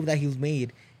every move that he's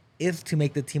made is to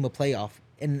make the team a playoff,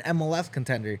 an MLS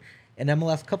contender, an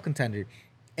MLS Cup contender.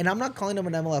 And I'm not calling them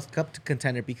an MLS Cup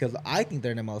contender because I think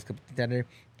they're an MLS Cup contender.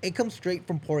 It comes straight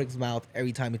from Porig's mouth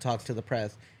every time he talks to the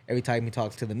press, every time he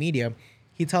talks to the media.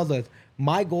 He tells us,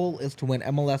 my goal is to win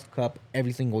MLS Cup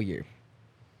every single year.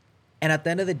 And at the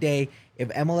end of the day, if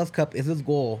MLS Cup is his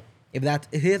goal, if that's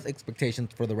his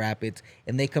expectations for the Rapids,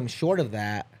 and they come short of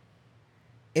that,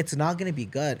 it's not going to be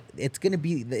good. It's going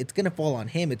to fall on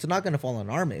him. It's not going to fall on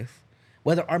Armas.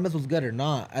 Whether Armas was good or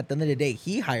not, at the end of the day,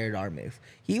 he hired Armas.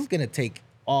 He's going to take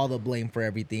all the blame for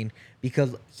everything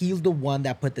because he's the one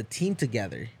that put the team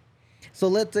together. So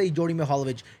let's say Jordy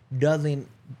Mihalovic doesn't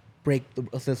break the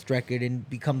assist record and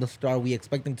become the star we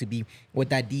expect him to be with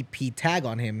that DP tag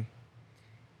on him.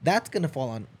 That's going to fall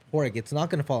on Porig. It's not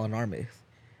going to fall on Armas.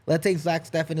 Let's say Zach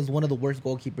Steffen is one of the worst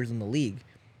goalkeepers in the league.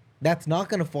 That's not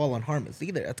going to fall on Armas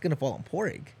either. That's going to fall on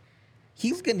Porig.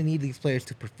 He's going to need these players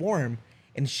to perform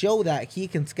and show that he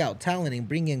can scout talent and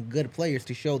bring in good players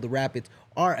to show the Rapids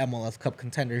are MLS Cup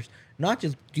contenders, not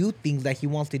just do things that he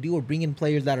wants to do or bring in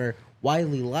players that are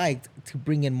widely liked to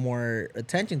bring in more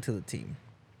attention to the team.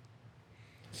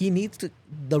 He needs to,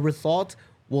 the results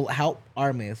will help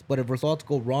Armas, but if results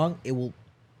go wrong, it will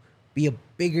be a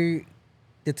bigger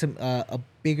it's a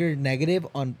bigger negative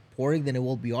on Porig than it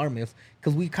will be Armis,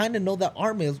 because we kind of know that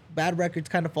Armis bad records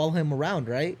kind of follow him around,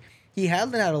 right? He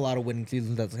hasn't had a lot of winning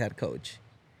seasons as a head coach.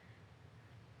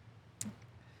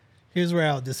 Here's where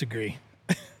I'll disagree.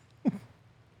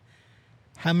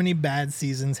 How many bad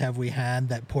seasons have we had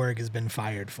that Porig has been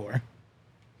fired for?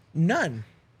 None.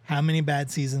 How many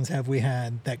bad seasons have we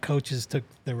had that coaches took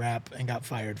the rap and got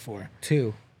fired for?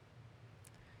 2.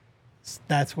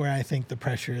 That's where I think the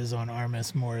pressure is on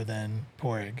Armis more than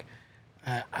Porig.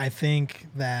 I think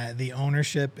that the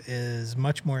ownership is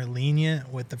much more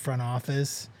lenient with the front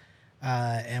office.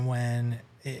 And when,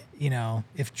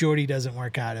 if Jordy doesn't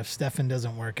work out, if Stefan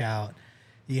doesn't work out,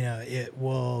 it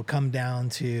will come down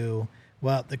to,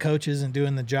 well, the coach isn't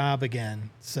doing the job again.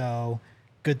 So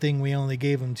good thing we only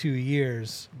gave him 2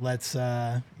 years. Let's,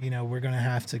 we're going to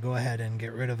have to go ahead and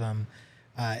get rid of him.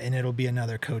 And it'll be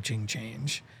another coaching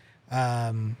change.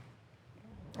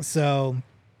 So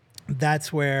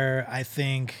that's where I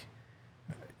think,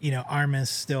 Armis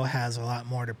still has a lot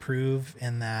more to prove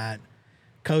in that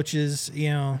coaches,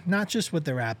 not just with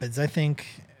the Rapids. I think,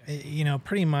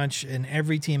 pretty much in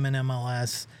every team in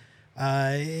MLS,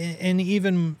 and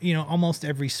even, almost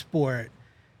every sport,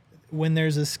 when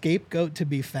there's a scapegoat to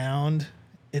be found,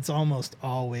 it's almost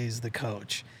always the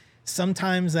coach.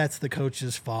 Sometimes that's the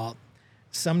coach's fault.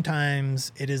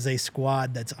 Sometimes it is a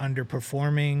squad that's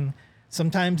underperforming.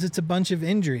 Sometimes it's a bunch of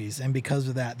injuries, and because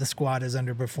of that, the squad is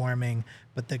underperforming,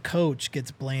 but the coach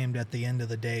gets blamed at the end of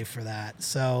the day for that.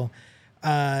 So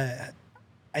I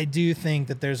do think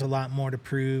that there's a lot more to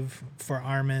prove for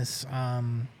Armis.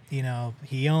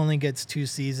 He only gets 2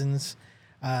 seasons.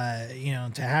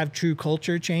 To have true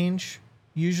culture change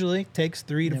usually takes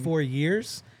 3 to 4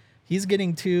 years. He's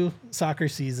getting 2 soccer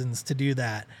seasons to do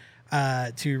that.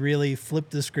 To really flip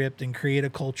the script and create a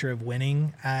culture of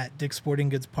winning at Dick's Sporting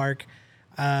Goods Park.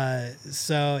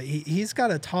 So he's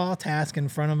got a tall task in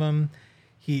front of him.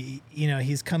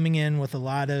 He's coming in with a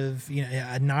lot of,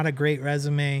 not a great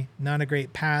resume, not a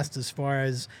great past as far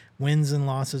as wins and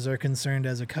losses are concerned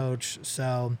as a coach.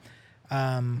 So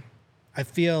I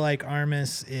feel like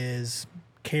Armis is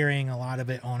carrying a lot of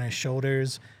it on his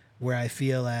shoulders, where I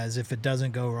feel as if it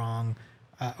doesn't go wrong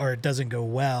or it doesn't go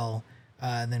well,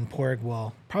 then Porig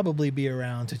will probably be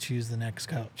around to choose the next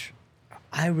coach.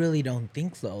 I really don't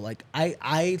think so. Like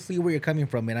I see where you're coming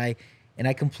from, and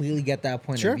I completely get that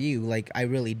point Sure. of view. Like I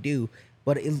really do.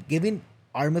 But is giving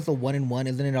Armis a 1-1,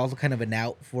 isn't it also kind of an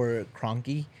out for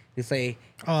Kroenke to say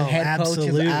the head coach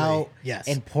is out, yes,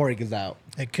 and Porig is out?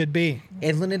 It could be.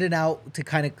 Isn't it an out to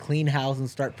kind of clean house and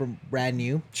start from brand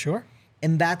new? Sure.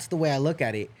 And that's the way I look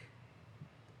at it.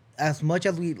 As much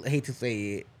as we hate to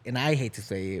say it, and I hate to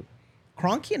say it,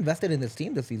 Kroenke invested in this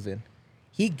team this season.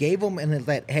 He gave them and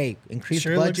said, hey, increase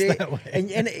the budget.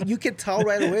 And you can tell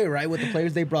right away, right, with the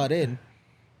players they brought in.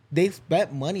 They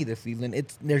spent money this season.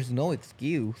 There's no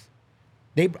excuse.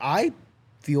 I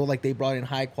feel like they brought in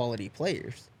high-quality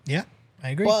players. Yeah, I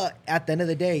agree. But at the end of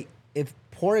the day, if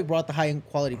Porig brought the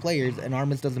high-quality players and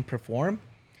Armis doesn't perform,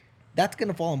 that's going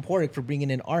to fall on Porig for bringing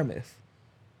in Armis.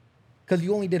 Because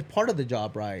you only did part of the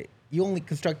job right. You only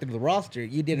constructed the roster.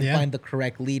 You didn't find the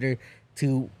correct leader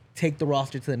to take the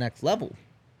roster to the next level.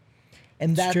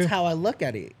 And that's how I look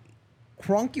at it.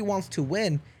 Kroenke wants to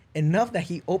win enough that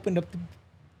he opened up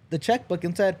the checkbook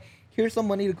and said, here's some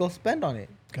money to go spend on it.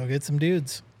 Go get some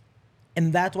dudes.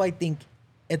 And that's why I think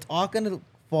it's all going to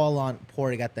fall on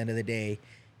Porig at the end of the day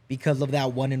because of that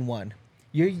 1-1.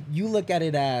 You look at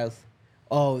it as,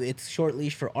 oh, it's short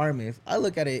leash for Armis. I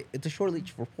look at it, it's a short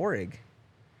leash for Porig.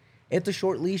 It's a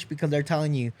short leash because they're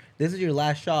telling you, this is your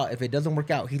last shot. If it doesn't work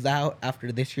out, he's out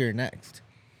after this year or next.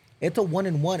 It's a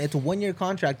 1-1. It's a 1-year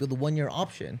contract with a 1-year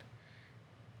option.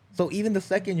 So even the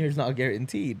second year is not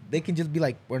guaranteed. They can just be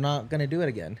like, we're not going to do it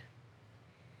again.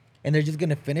 And they're just going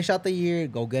to finish out the year,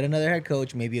 go get another head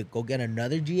coach, maybe go get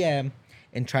another GM,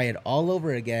 and try it all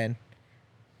over again.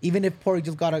 Even if Porig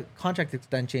just got a contract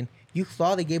extension, you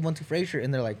saw they gave one to Frazier,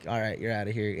 and they're like, all right, you're out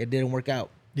of here. It didn't work out.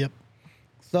 Yep.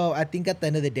 So I think at the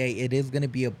end of the day, it is going to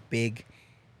be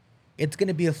it's going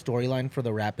to be a storyline for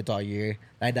the Rapids all year.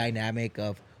 That dynamic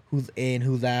of who's in,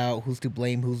 who's out, who's to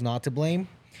blame, who's not to blame,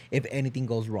 if anything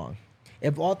goes wrong.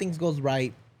 If all things goes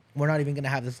right, we're not even going to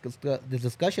have this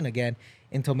discussion again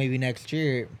until maybe next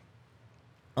year,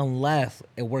 unless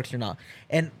it works or not.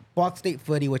 And Box State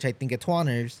Footy, which I think it's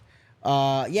Twaners,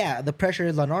 the pressure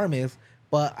is on Armis,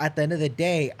 but at the end of the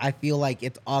day, I feel like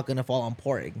it's all going to fall on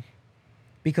Porig.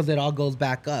 Because it all goes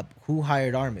back up. Who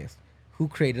hired Armis? Who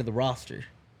created the roster?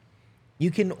 You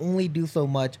can only do so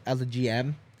much as a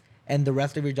GM, and the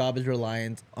rest of your job is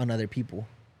reliant on other people.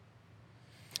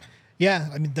 Yeah,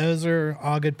 I mean, those are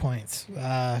all good points.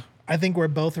 I think we're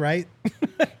both right,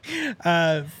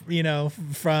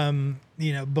 from,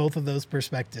 both of those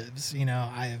perspectives.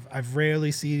 I've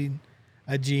rarely seen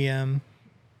a GM,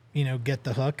 get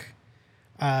the hook.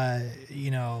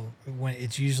 When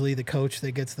it's usually the coach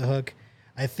that gets the hook.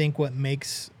 I think what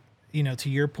makes, to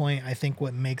your point, I think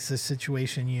what makes this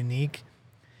situation unique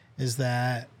is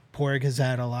that Porg has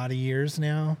had a lot of years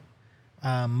now.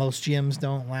 Most GMs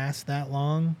don't last that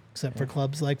long, except for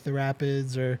clubs like the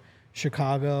Rapids or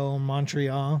Chicago,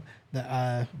 Montreal.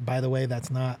 By the way, that's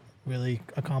not really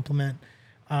a compliment.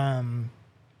 And,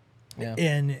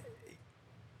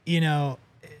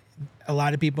 a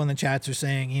lot of people in the chats are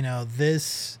saying,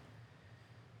 this,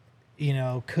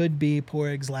 could be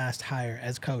Porg's last hire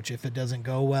as coach if it doesn't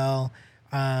go well.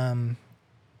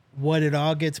 What it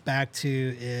all gets back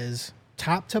to is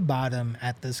top to bottom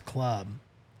at this club,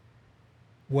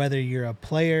 whether you're a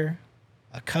player,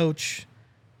 a coach,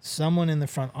 someone in the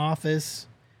front office,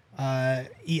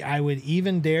 I would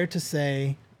even dare to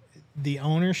say the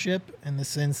ownership, in the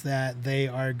sense that they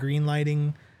are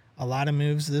greenlighting a lot of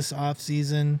moves this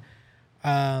offseason,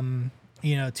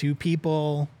 to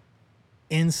people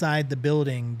inside the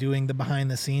building doing the behind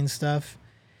the scenes stuff.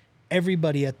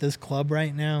 Everybody at this club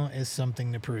right now is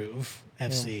something to prove,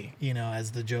 FC,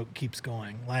 as the joke keeps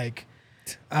going. Like,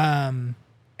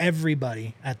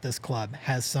 everybody at this club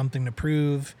has something to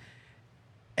prove.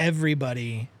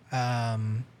 Everybody,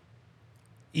 the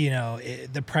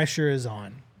pressure is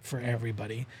on for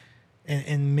everybody.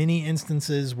 In many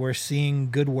instances, we're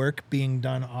seeing good work being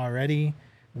done already.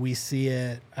 We see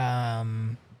it,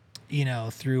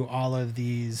 through all of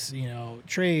these,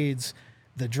 trades,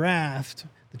 the draft,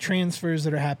 the transfers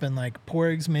that are happening. Like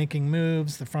Porg's making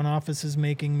moves, the front office is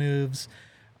making moves.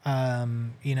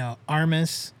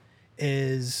 Armis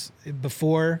is,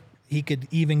 before he could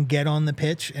even get on the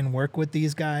pitch and work with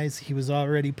these guys, he was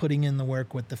already putting in the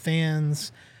work with the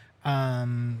fans.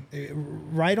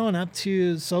 Right on up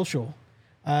to social.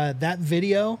 That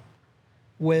video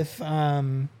with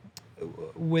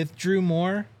Drew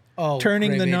Moore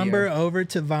turning the number over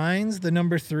to Vines, the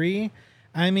number 3.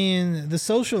 I mean, the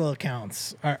social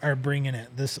accounts are bringing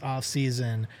it this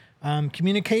offseason.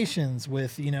 Communications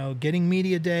with, getting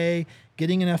media day,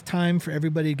 getting enough time for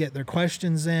everybody to get their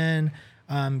questions in,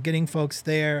 getting folks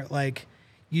there. Like,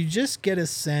 you just get a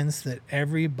sense that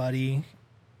everybody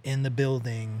in the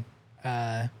building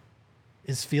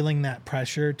is feeling that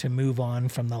pressure to move on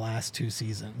from the last 2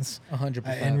 seasons. 100%.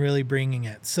 And really bringing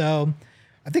it. So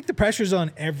I think the pressure's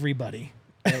on everybody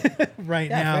right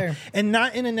now. Fair. And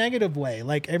not in a negative way.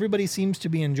 Like, everybody seems to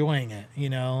be enjoying it,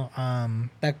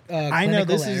 That I know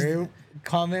this error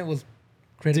comment was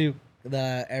critical.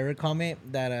 The error comment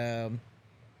that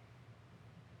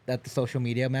the social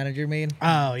media manager made.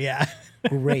 Oh, yeah.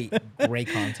 great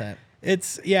content. It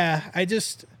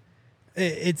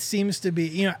seems to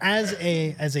be,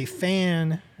 as a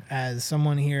fan, as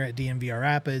someone here at DMVR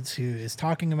Rapids who is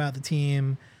talking about the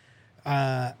team,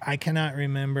 I cannot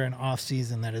remember an off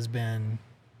season that has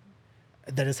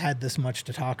had this much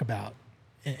to talk about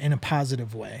in a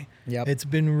positive way. Yep. It's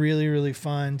been really, really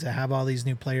fun to have all these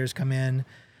new players come in.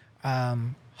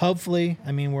 Hopefully,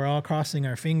 we're all crossing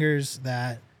our fingers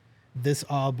that this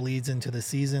all bleeds into the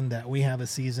season, that we have a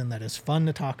season that is fun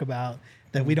to talk about,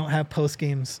 that we don't have post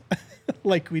games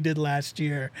like we did last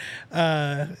year,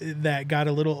 that got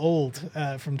a little old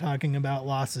from talking about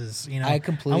losses. I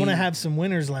want to have some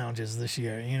winners lounges this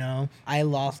year. I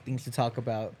lost things to talk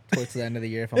about towards the end of the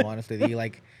year, if I'm honest with you.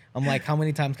 I'm like, how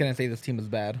many times can I say this team is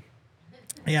bad?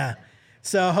 Yeah.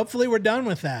 So hopefully we're done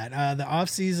with that. The off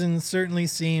season certainly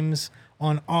seems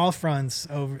on all fronts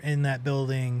over in that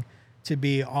building to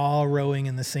be all rowing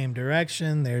in the same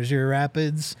direction. There's your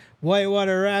Rapids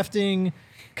whitewater rafting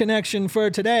connection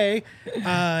for today.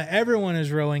 Everyone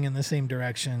is rowing in the same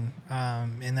direction,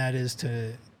 and that is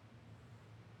to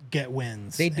get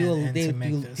wins. They do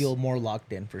feel more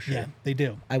locked in, for sure. Yeah, they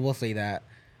do. I will say that.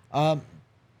 One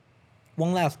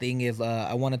last thing is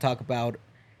I want to talk about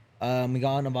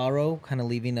Miguel Navarro kind of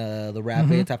leaving the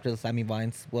Rapids after the Sammy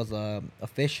Vines was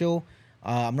official.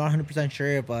 I'm not 100%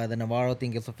 sure if the Navarro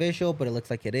thing is official, but it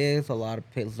looks like it is. A lot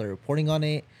of places are reporting on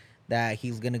it, that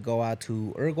he's going to go out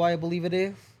to Uruguay, I believe it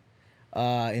is,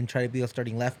 and try to be a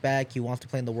starting left back. He wants to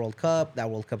play in the World Cup. That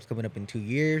World Cup's coming up in 2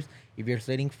 years. If you're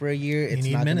sitting for a year, it's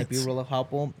not going to be real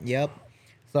helpful. Yep.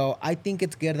 So I think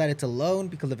it's good that it's a loan,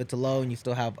 because if it's a loan, you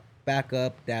still have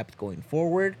backup depth going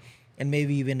forward, and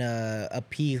maybe even a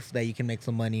piece that you can make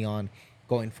some money on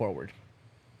going forward.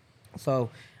 So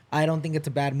I don't think it's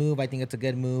a bad move. I think it's a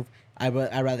good move. I'd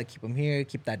rather keep him here,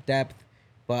 keep that depth.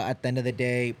 But at the end of the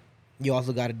day, you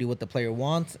also got to do what the player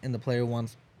wants, and the player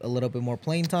wants a little bit more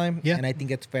playing time. Yeah. And I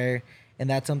think it's fair, and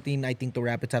that's something I think the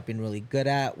Rapids have been really good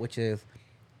at, which is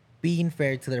being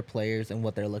fair to their players and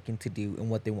what they're looking to do and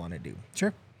what they want to do.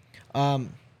 Sure. All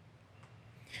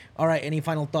right. Any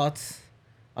final thoughts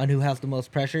on who has the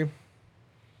most pressure?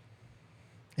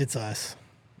 It's us.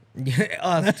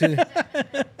 Us too.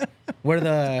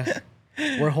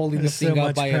 We're holding There's the thing so up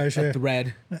much by a pressure.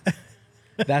 thread.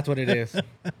 That's what it is.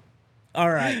 All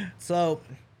right. So,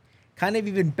 kind of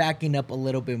even backing up a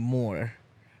little bit more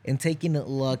and taking a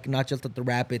look not just at the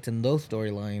Rapids and those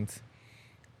storylines.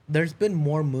 There's been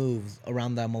more moves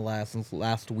around the MLS since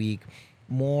last week.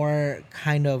 More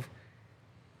kind of,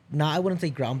 not I wouldn't say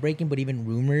groundbreaking, but even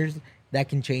rumors that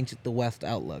can change the West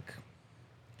outlook.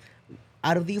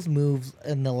 Out of these moves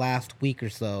in the last week or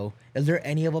so, is there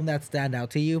any of them that stand out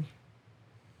to you?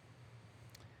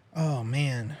 Oh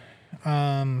man.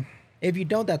 If you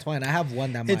don't, that's fine. I have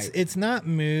one that might. It's not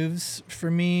moves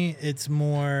for me. It's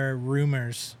more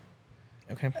rumors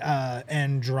Okay.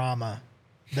 and drama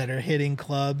that are hitting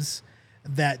clubs.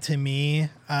 That to me,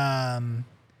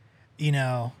 you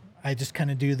know, I just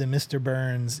kind of do the Mr.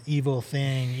 Burns evil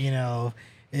thing. You know,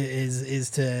 is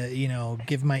to, you know,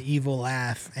 give my evil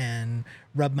laugh and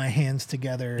rub my hands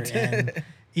together and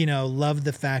you know, love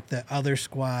the fact that other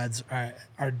squads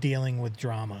are dealing with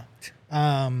drama,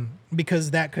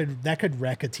 because that could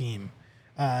wreck a team,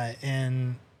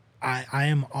 and I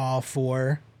am all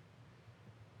for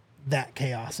that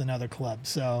chaos in other clubs.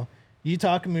 So you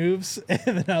talk moves,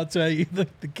 and then I'll tell you the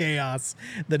chaos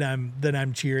that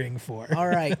I'm cheering for. All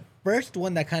right. First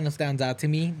one that kind of stands out to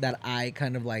me that I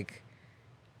kind of like.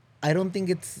 I don't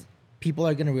think people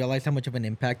are gonna realize how much of an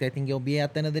impact I think it'll be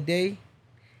at the end of the day.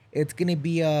 It's going to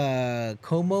be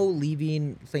Como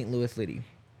leaving St. Louis City.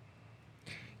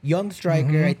 Young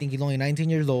striker. I think he's only 19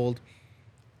 years old.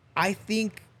 I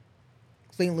think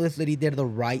St. Louis City did the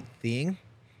right thing.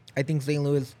 I think St.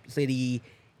 Louis City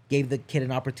gave the kid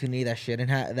an opportunity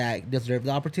that deserved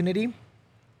the opportunity.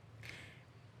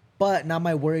 But now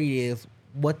my worry is,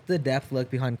 what's the depth look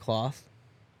behind Klaus?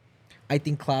 I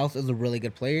think Klaus is a really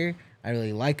good player. I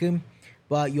really like him.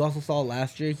 But you also saw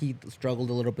last year he struggled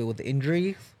a little bit with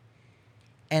injuries.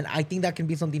 And I think that can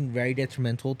be something very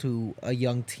detrimental to a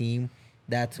young team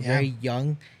that's very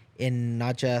young in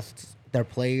not just their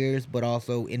players, but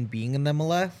also in being in the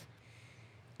MLS.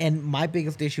 And my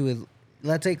biggest issue is,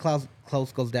 let's say Klaus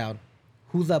goes down.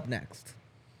 Who's up next?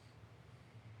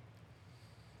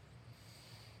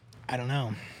 I don't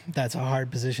know. That's a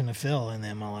hard position to fill in the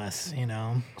MLS, you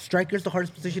know. Striker's the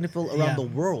hardest position to fill around the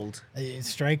world.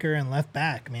 Striker and left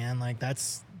back, man. Like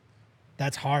that's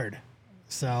hard.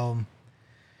 So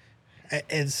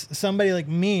it's somebody like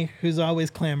me who's always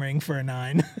clamoring for a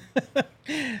 9.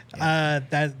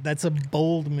 That's a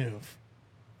bold move.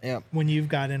 Yeah. When you've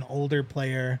got an older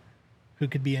player who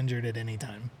could be injured at any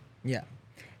time. Yeah.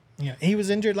 Yeah, he was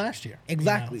injured last year.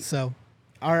 Exactly. You know, so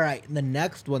all right, the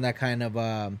next one that kind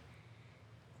of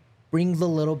brings a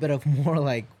little bit of more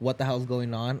like what the hell's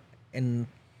going on in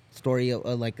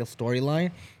like a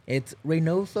storyline. It's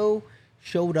Reynoso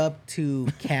showed up to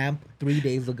camp 3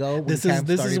 days ago. This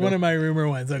is one of my rumor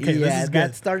ones. Okay, yeah, this is good.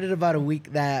 That started about a week.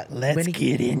 Let's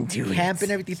get into it. Camp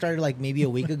and everything started like maybe a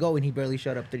week ago, and he barely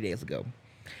showed up 3 days ago.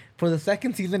 For the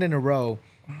second season in a row,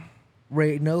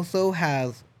 Reynoso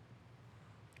has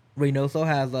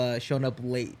shown up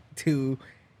late to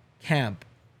camp.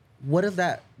 What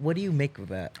do you make of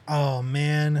that? Oh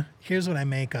man, here's what I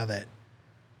make of it.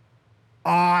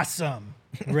 Awesome.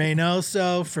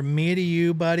 Reynoso, from me to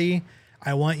you, buddy.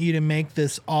 I want you to make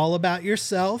this all about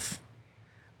yourself.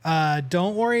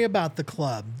 Don't worry about the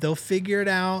club. They'll figure it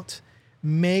out.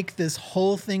 Make this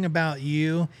whole thing about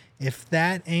you. If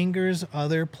that angers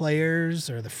other players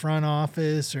or the front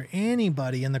office or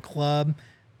anybody in the club,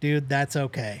 dude, that's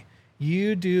okay.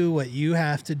 You do what you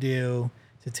have to do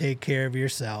to take care of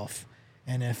yourself.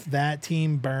 And if that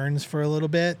team burns for a little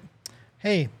bit,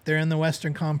 hey, they're in the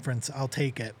Western Conference. I'll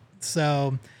take it.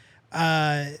 So,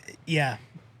 yeah,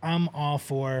 I'm all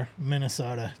for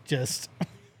Minnesota just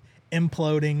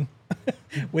imploding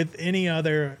with any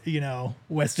other,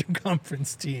 Western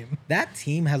Conference team. That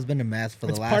team has been a mess for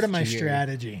the last year. It's part of my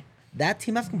strategy. That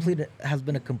team has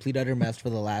been a complete utter mess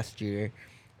for the last year.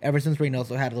 Ever since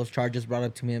Reynoso had those charges brought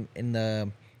up to him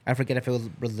I forget if it was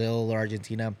Brazil or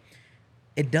Argentina.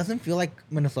 It doesn't feel like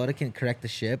Minnesota can correct the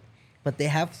ship, but they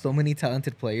have so many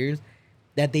talented players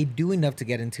that they do enough to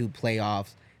get into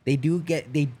playoffs. They do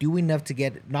enough to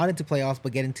get not into playoffs,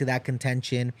 but get into that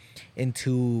contention,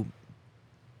 into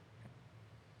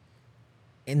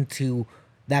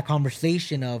that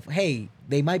conversation of, hey,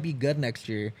 they might be good next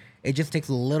year. It just takes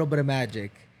a little bit of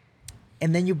magic.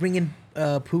 And then you bring in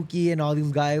Pookie and all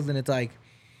these guys, and it's like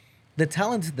the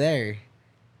talent's there,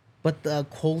 but the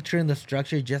culture and the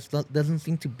structure just doesn't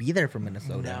seem to be there for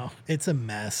Minnesota. No, it's a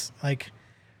mess. Like,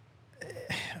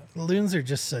 Loons are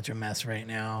just such a mess right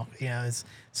now. You know,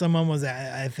 someone was,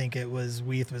 I think it was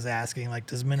Weeth was asking, like,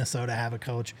 does Minnesota have a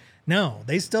coach? No,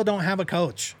 they still don't have a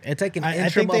coach. It's like an I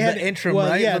interim think they of had, the interim, well,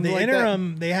 right? Yeah, Something the like that.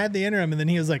 interim. They had the interim, and then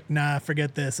he was like, "Nah,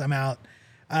 forget this. I'm out."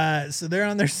 So they're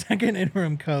on their second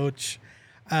interim coach.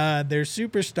 Their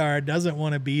superstar doesn't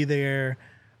want to be there.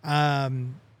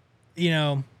 You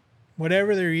know,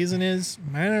 whatever the reason is,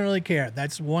 I don't really care.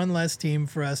 That's one less team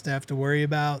for us to have to worry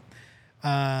about.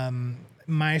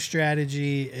 My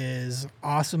strategy is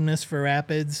awesomeness for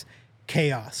Rapids,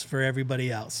 chaos for everybody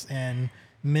else. And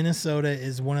Minnesota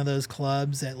is one of those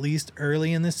clubs, at least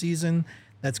early in the season,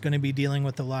 that's going to be dealing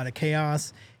with a lot of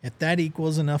chaos. If that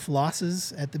equals enough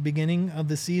losses at the beginning of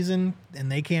the season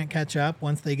and they can't catch up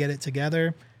once they get it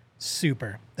together,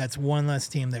 super. That's one less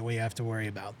team that we have to worry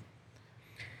about.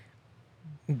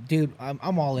 Dude,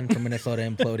 I'm all in for Minnesota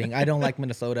imploding. I don't like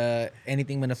Minnesota.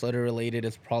 Anything Minnesota related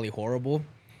is probably horrible.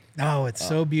 Oh, it's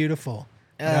so beautiful.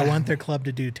 But I want their club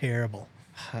to do terrible.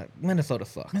 Minnesota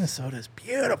sucks. Minnesota's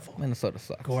beautiful. Minnesota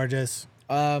sucks. Gorgeous.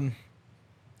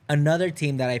 Another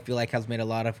team that I feel like has made a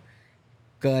lot of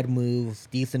good moves,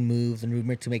 decent moves, and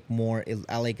rumored to make more is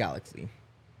LA Galaxy.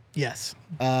 Yes.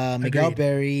 Miguel Agreed.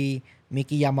 Berry,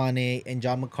 Mickey Yamane, and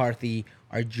John McCarthy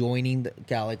are joining the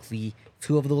Galaxy.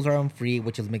 Two of those are on free,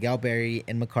 which is Miguel Berry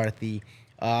and McCarthy.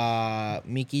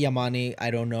 Mickey Yamane,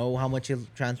 I don't know how much his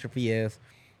transfer fee is.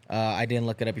 I didn't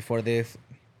look it up before this.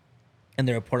 And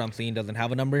the report I'm seeing doesn't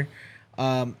have a number.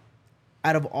 Out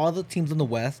of all the teams in the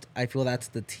West, I feel that's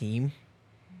the team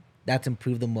that's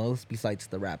improved the most besides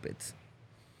the Rapids.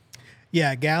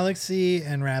 Yeah, Galaxy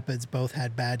and Rapids both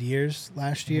had bad years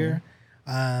last year.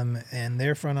 And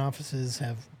their front offices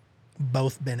have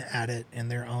both been at it in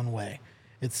their own way.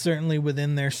 It's certainly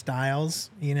within their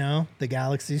styles, you know, the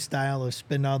Galaxy style of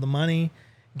spend all the money,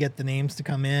 get the names to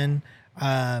come in.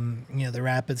 You know, the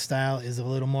Rapid style is a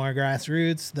little more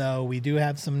grassroots, though we do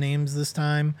have some names this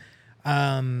time.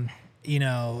 You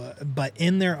know, but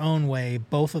in their own way,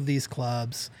 both of these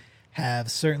clubs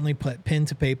have certainly put pen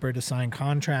to paper to sign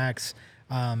contracts,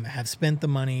 have spent the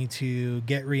money to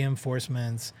get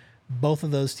reinforcements. Both of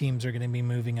those teams are going to be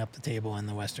moving up the table in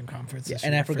the Western Conference. Yeah, this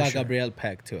and year, I forgot for sure. Gabriel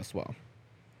Peck, too, as well.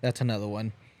 That's another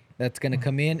one that's going to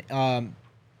come in.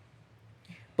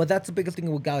 But that's the biggest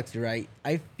thing with Galaxy, right?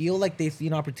 I feel like they see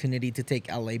an opportunity to take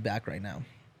LA back right now.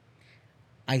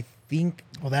 I think...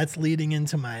 Well, that's leading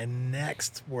into my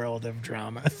next world of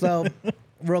drama. So,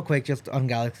 real quick, just on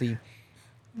Galaxy.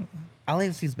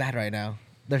 LAFC's bad right now.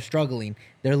 They're struggling.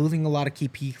 They're losing a lot of key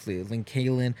pieces. And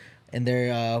Kalen, and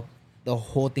they're... the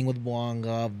whole thing with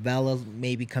Wonga, Vela's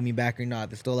maybe coming back or not.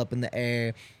 They're still up in the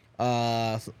air.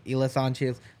 Ila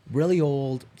Sanchez, really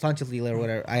old. Sanchez Ila or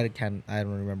whatever. I don't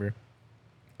remember.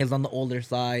 Is on the older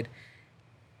side.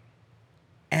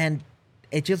 And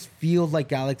it just feels like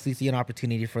Galaxy see an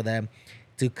opportunity for them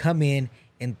to come in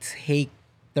and take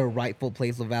the rightful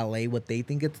place of LA, what they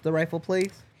think it's the rightful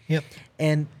place. Yep.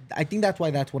 And I think that's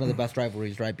why that's one of the best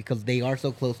rivalries, right? Because they are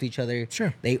so close to each other.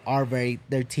 Sure.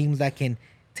 They're teams that can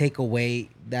take away,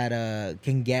 that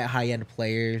can get high-end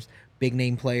players,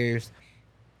 big-name players.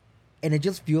 And it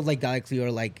just feels like Galaxy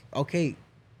are like, okay,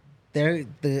 they're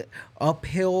the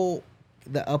uphill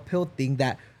thing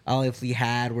that LAFC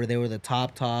had, where they were the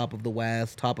top of the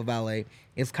West, top of LA,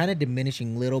 is kind of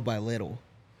diminishing little by little.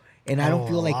 And I don't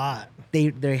feel like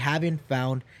they haven't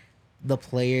found the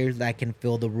players that can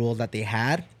fill the roles that they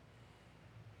had.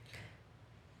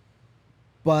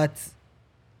 But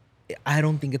I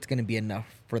don't think it's going to be enough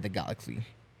for the Galaxy.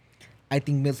 I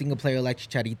think missing a player like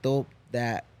Chicharito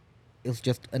that is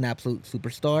just an absolute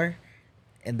superstar,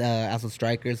 and as a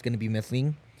striker is going to be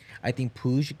missing. I think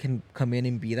Puig can come in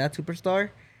and be that superstar,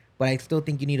 but I still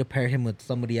think you need to pair him with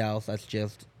somebody else that's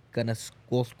just going to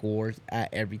score scores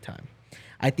at every time.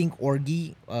 I think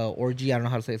Orgi, I don't know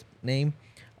how to say his name,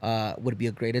 would be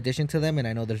a great addition to them, and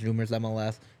I know there's rumors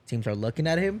MLS teams are looking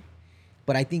at him.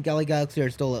 But I think LA Galaxy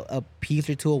are still a piece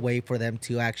or two away for them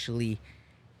to actually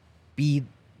be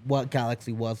what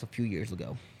Galaxy was a few years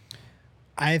ago.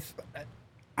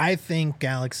 I think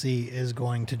Galaxy is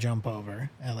going to jump over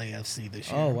LAFC this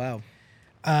year. Oh, wow.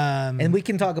 And we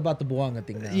can talk about the Bouanga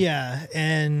thing now. Yeah,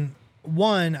 and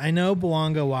one, I know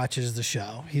Bouanga watches the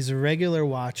show. He's a regular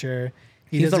watcher.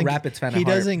 He's a Rapids fan at He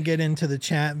heart. doesn't get into the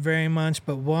chat very much,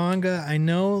 but Bouanga, I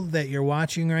know that you're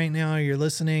watching right now, you're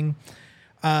listening.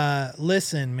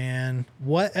 Listen, man,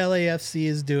 what LAFC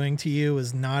is doing to you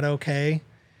is not okay.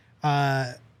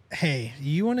 Hey,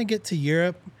 you want to get to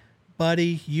Europe,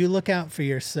 buddy, you look out for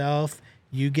yourself.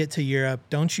 You get to Europe.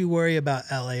 Don't you worry about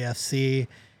LAFC.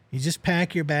 You just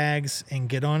pack your bags and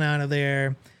get on out of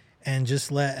there and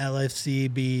just let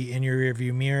LFC be in your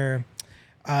rearview mirror.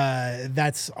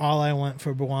 That's all I want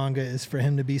for Bouanga is for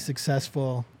him to be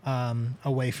successful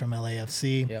away from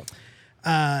LAFC. Yep.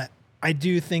 I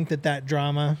do think that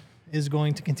drama is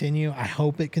going to continue. I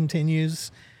hope it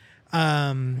continues.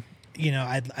 I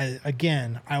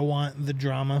want the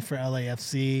drama for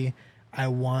LAFC. I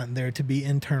want there to be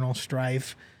internal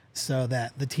strife so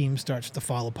that the team starts to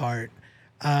fall apart.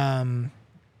 In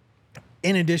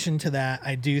addition to that,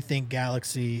 I do think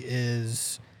Galaxy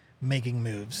is making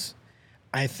moves.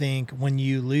 I think when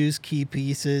you lose key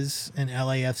pieces in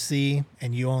LAFC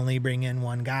and you only bring in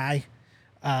one guy,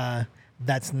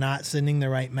 that's not sending the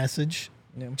right message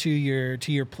to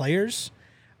your players.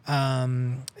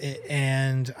 And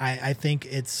I think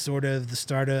it's sort of the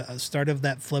start of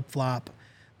that flip flop,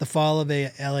 the fall of a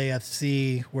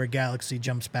LAFC where Galaxy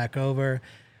jumps back over.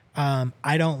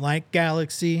 I don't like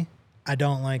Galaxy. I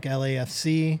don't like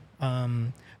LAFC.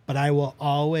 But I will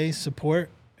always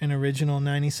support an original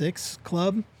 96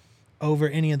 club over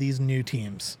any of these new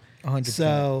teams. 100%.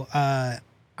 So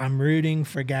I'm rooting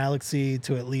for Galaxy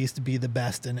to at least be the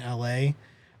best in LA.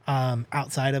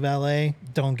 Outside of LA,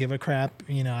 don't give a crap.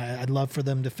 I'd love for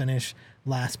them to finish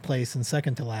last place and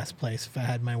second to last place if I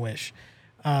had my wish.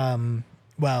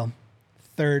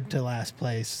 Third to last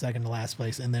place, second to last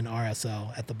place, and then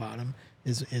RSL at the bottom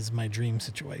is my dream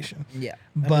situation. Yeah,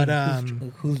 but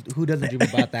who doesn't dream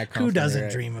about that? Who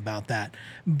doesn't dream about that?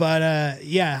 But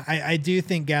I do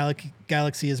think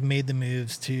Galaxy has made the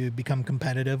moves to become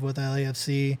competitive with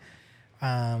LAFC.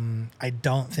 I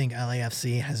don't think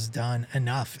LAFC has done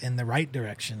enough in the right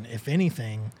direction. If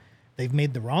anything, they've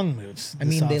made the wrong moves.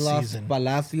 They lost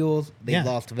Palacios, they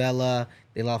lost Vela,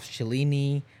 they lost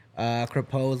Cellini.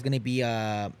 Crepeau is gonna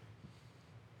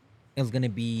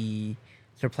be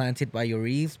supplanted by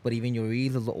Lloris, but even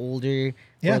Lloris is older.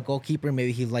 For a goalkeeper,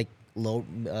 maybe he's like low,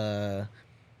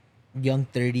 young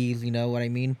 30s. You know what I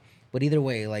mean? But either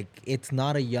way, like it's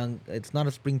not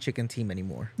a spring chicken team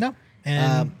anymore. No,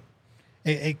 and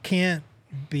it can't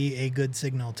be a good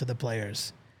signal to the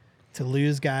players to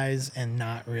lose guys and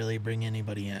not really bring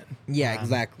anybody in. Yeah,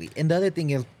 exactly. And the other thing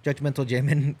is, judgmental Jim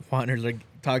and Juan are like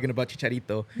talking about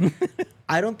Chicharito.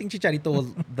 I don't think Chicharito was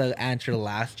the answer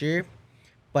last year,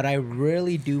 but I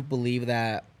really do believe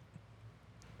that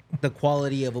the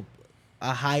quality of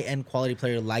a high-end quality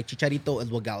player like Chicharito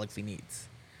is what Galaxy needs.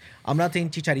 I'm not saying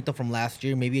Chicharito from last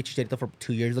year, maybe a Chicharito from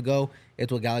 2 years ago. It's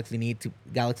what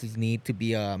Galaxies need to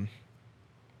be an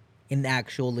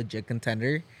actual legit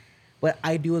contender. But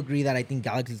I do agree that I think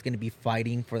Galaxy is going to be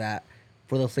fighting for the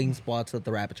same spots that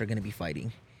the Rapids are going to be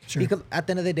fighting. Sure. Because at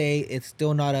the end of the day, it's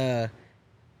still not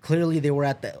clearly they were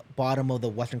at the bottom of the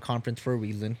Western Conference for a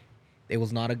reason. It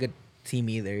was not a good team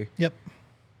either. Yep.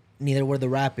 Neither were the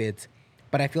Rapids.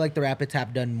 But I feel like the Rapids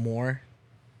have done more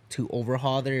to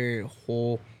overhaul their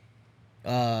whole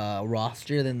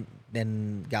roster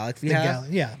than Galaxy has.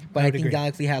 But I think agree.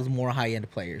 Galaxy has more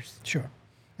high-end players. Sure.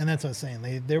 And that's what I was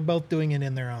saying. They're both doing it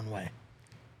in their own way.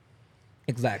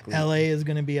 Exactly. LA is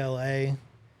going to be LA.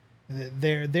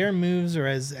 Their moves are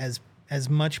as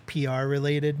much PR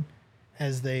related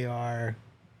as they are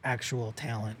actual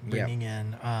talent bringing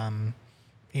in.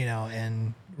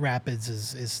 And Rapids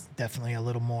is definitely a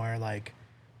little more like,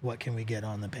 what can we get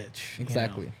on the pitch?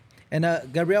 Exactly. And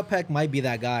Gabriel Peck might be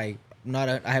that guy.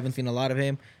 I haven't seen a lot of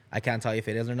him. I can't tell you if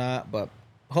it is or not, but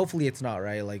hopefully it's not,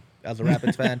 right? Like, as a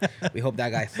Rapids fan, we hope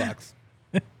that guy sucks.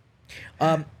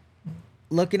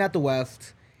 Looking at the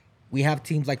West, we have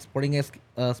teams like Sporting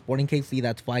KC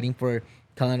that's fighting for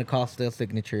Kellen Acosta's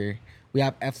signature. We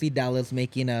have FC Dallas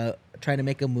trying to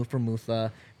make a move for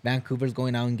Musa. Vancouver's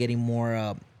going out and getting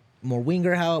more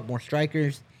winger help, more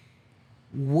strikers.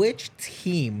 Which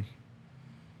team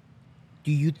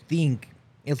do you think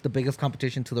is the biggest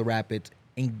competition to the Rapids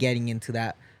in getting into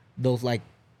those like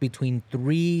between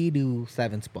 3 to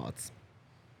 7 spots?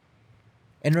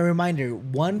 And a reminder,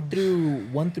 1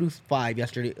 through 5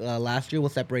 last year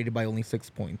was separated by only 6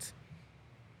 points.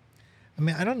 I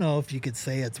mean, I don't know if you could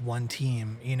say it's one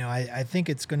team. I think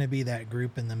it's going to be that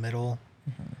group in the middle.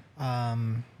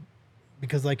 Mm-hmm.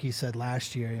 Because like you said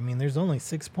last year, I mean, there's only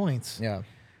 6 points. Yeah.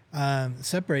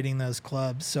 Separating those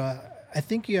clubs. So I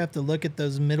think you have to look at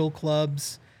those middle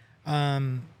clubs.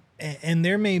 And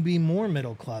there may be more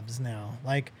middle clubs now.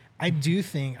 Like, I do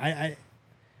think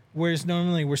whereas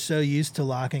normally we're so used to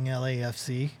locking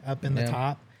LAFC up in the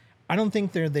top, I don't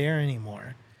think they're there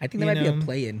anymore. I think there might be a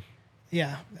play-in.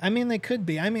 Yeah. I mean, they could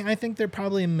be. I mean, I think they're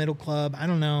probably a middle club. I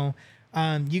don't know.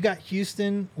 You got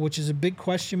Houston, which is a big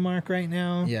question mark right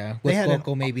now. Yeah, They with had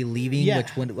Coco maybe leaving, yeah.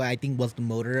 which one I think was the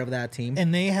motor of that team.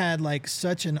 And they had like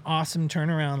such an awesome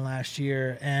turnaround last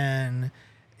year, and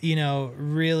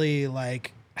really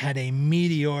like had a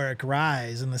meteoric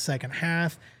rise in the second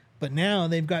half. But now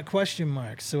they've got question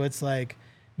marks, so it's like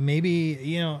maybe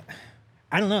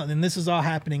I don't know. And this is all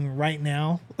happening right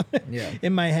now Yeah.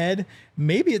 in my head.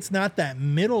 Maybe it's not that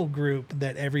middle group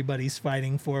that everybody's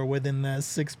fighting for within the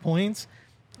 6 points.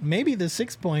 Maybe the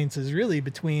 6 points is really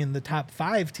between the top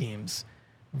 5 teams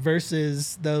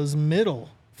versus those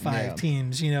middle 5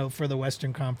 teams, for the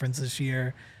Western Conference this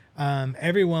year.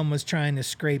 Everyone was trying to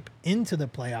scrape into the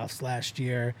playoffs last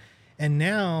year. And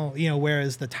now,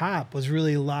 whereas the top was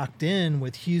really locked in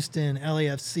with Houston,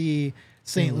 LAFC,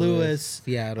 St. Louis,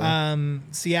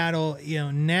 Seattle,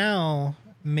 now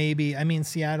maybe,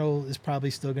 Seattle is probably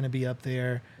still going to be up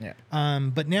there. Yeah.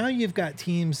 But now you've got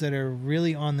teams that are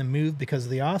really on the move because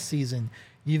of the off season.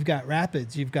 You've got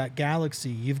Rapids, you've got Galaxy,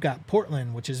 you've got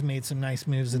Portland, which has made some nice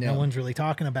moves that no one's really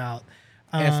talking about.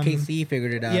 SKC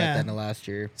figured it out at the end of last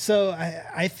year. So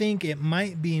I think it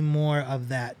might be more of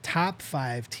that top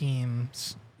 5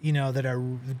 teams, that are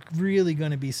really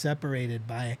going to be separated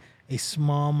by a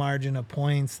small margin of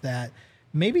points, that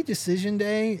maybe decision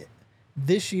day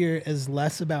this year is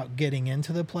less about getting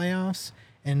into the playoffs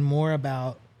and more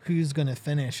about who's going to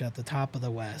finish at the top of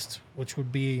the West, which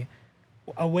would be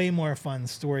a way more fun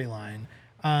storyline.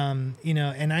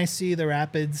 And I see the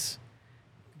Rapids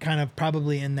kind of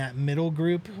probably in that middle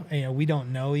group. We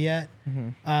don't know yet,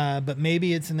 but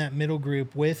maybe it's in that middle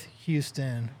group with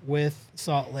Houston, with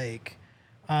Salt Lake,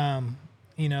 with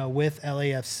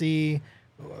LAFC.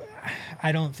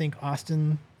 I don't think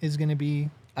Austin is going to be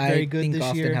very good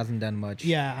this year. Austin hasn't done much.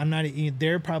 Yeah, I'm not.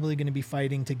 They're probably going to be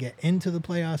fighting to get into the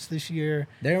playoffs this year.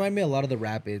 They remind me a lot of the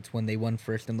Rapids when they won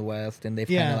first in the West, and they've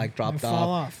kind of like dropped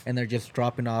off, and they're just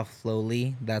dropping off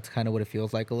slowly. That's kind of what it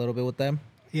feels like a little bit with them.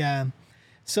 Yeah.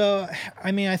 So,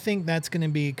 I think that's going to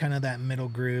be kind of that middle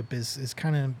group is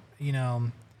kind of,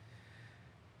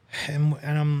 and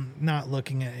I'm not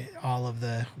looking at all of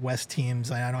the West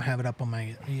teams. I don't have it up on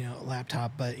my,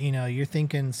 laptop, but, you're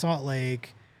thinking Salt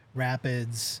Lake,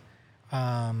 Rapids,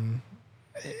 probably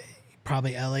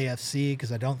LAFC,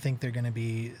 because I don't think they're going to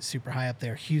be super high up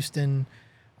there. Houston,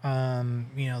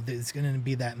 it's going to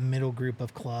be that middle group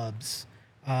of clubs.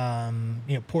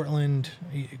 Portland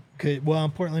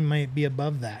Portland might be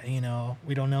above that,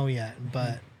 we don't know yet,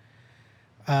 but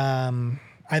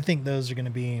I think those are going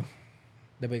to be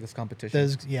the biggest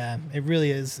competition. It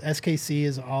really is. SKC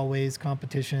is always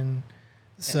competition.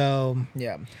 So,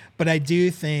 yeah. But I do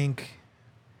think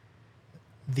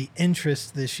the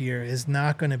interest this year is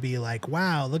not going to be like,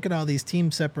 wow, look at all these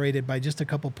teams separated by just a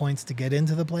couple points to get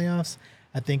into the playoffs.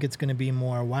 I think it's going to be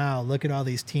more, wow, look at all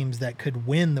these teams that could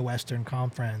win the Western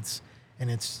Conference. And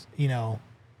it's,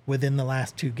 within the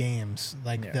last 2 games,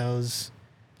 those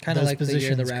kind of like the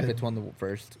year the Rapids won the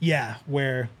first. Yeah,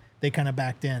 where they kind of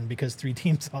backed in because 3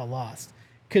 teams all lost.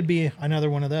 Could be another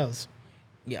one of those.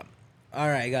 Yeah. All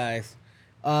right, guys.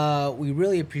 We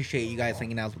really appreciate you guys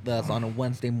hanging out with us on a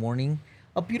Wednesday morning.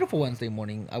 A beautiful Wednesday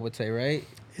morning, I would say, right?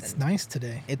 It's nice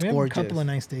today. It's gorgeous. gorgeous. A couple of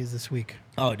nice days this week.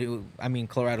 Oh, dude.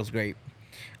 Colorado's great.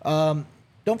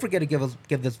 Don't forget to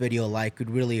give this video a like. We'd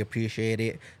really appreciate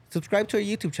it. Subscribe to our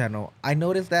YouTube channel. I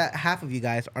noticed that half of you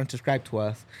guys aren't subscribed to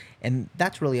us, and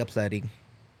that's really upsetting.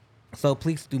 So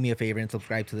please do me a favor and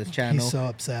subscribe to this channel. He's so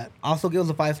upset. Also, give us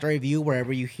a 5-star review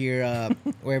wherever you hear,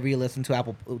 wherever you listen to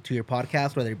your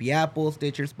podcast, whether it be Apple,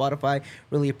 Stitcher, Spotify.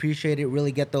 Really appreciate it.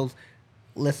 Really get those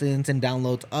listens and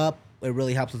downloads up. It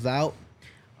really helps us out.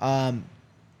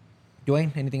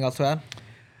 Dwayne, anything else to add?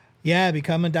 Yeah,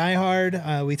 become a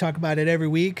diehard. We talk about it every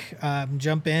week.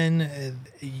 Jump in.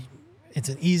 It's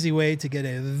an easy way to get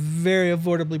a very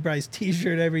affordably priced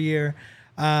T-shirt every year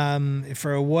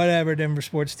for whatever Denver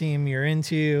sports team you're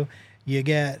into. You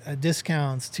get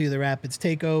discounts to the Rapids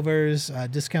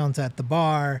takeovers, discounts at the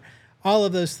bar, all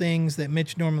of those things that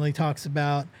Mitch normally talks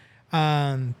about.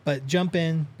 But jump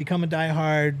in, become a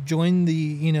diehard, join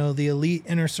the elite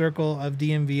inner circle of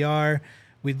DNVR.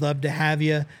 We'd love to have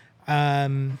you.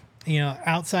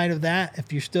 Outside of that,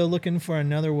 if you're still looking for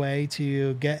another way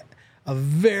to get a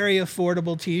very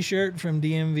affordable T-shirt from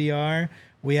DNVR,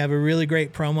 we have a really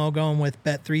great promo going with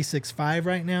Bet365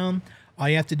 right now. All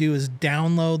you have to do is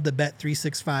download the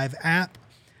Bet365 app.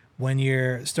 When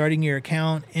you're starting your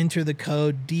account, enter the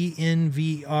code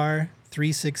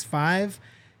DNVR365.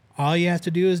 All you have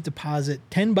to do is deposit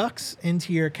 $10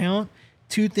 into your account.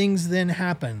 2 things then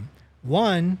happen.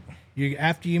 One,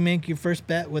 after you make your first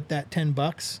bet with that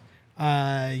 $10,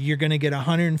 you're going to get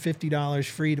 $150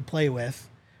 free to play with,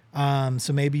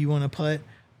 So maybe you want to put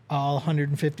all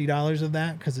 $150 of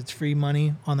that because it's free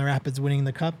money on the Rapids winning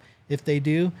the cup. If they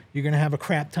do, you're going to have a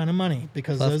crap ton of money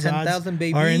because Plus those 10,000, odds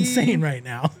baby. are insane right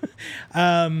now.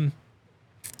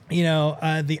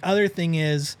 The other thing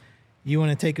is you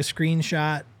want to take a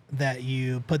screenshot that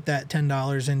you put that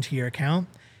 $10 into your account,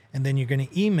 and then you're going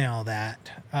to email that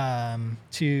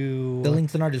to... The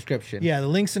link's in our description. Yeah, the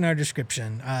link's in our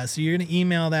description. So you're going to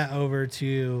email that over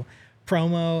to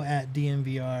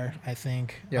promo@DMVR, I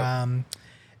think. Yep.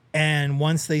 And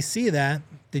once they see that,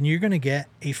 then you're going to get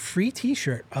a free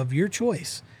T-shirt of your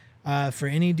choice for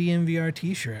any DMVR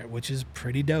T-shirt, which is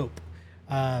pretty dope.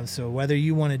 So whether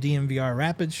you want a DMVR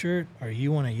Rapids shirt or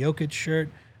you want a Jokic shirt,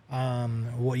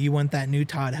 you want that new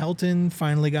Todd Helton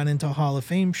finally got into Hall of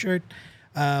Fame shirt,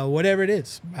 whatever it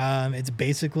is, it's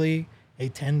basically a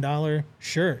 $10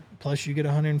 shirt. Plus you get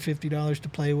 $150 to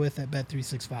play with at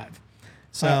Bet365.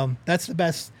 So that's the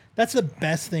best. That's the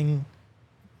best thing.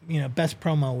 Best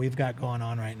promo we've got going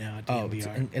on right now at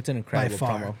DMVR. It's an incredible by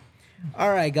far. promo. All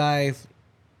right, guys.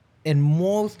 And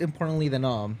most importantly than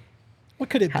all, what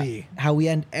could it be? How we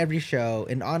end every show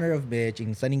in honor of Mitch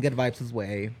and sending good vibes his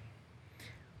way.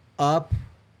 Up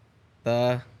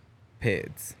the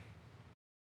Pids.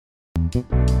 We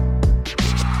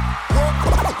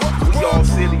all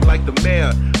silly like the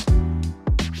mayor.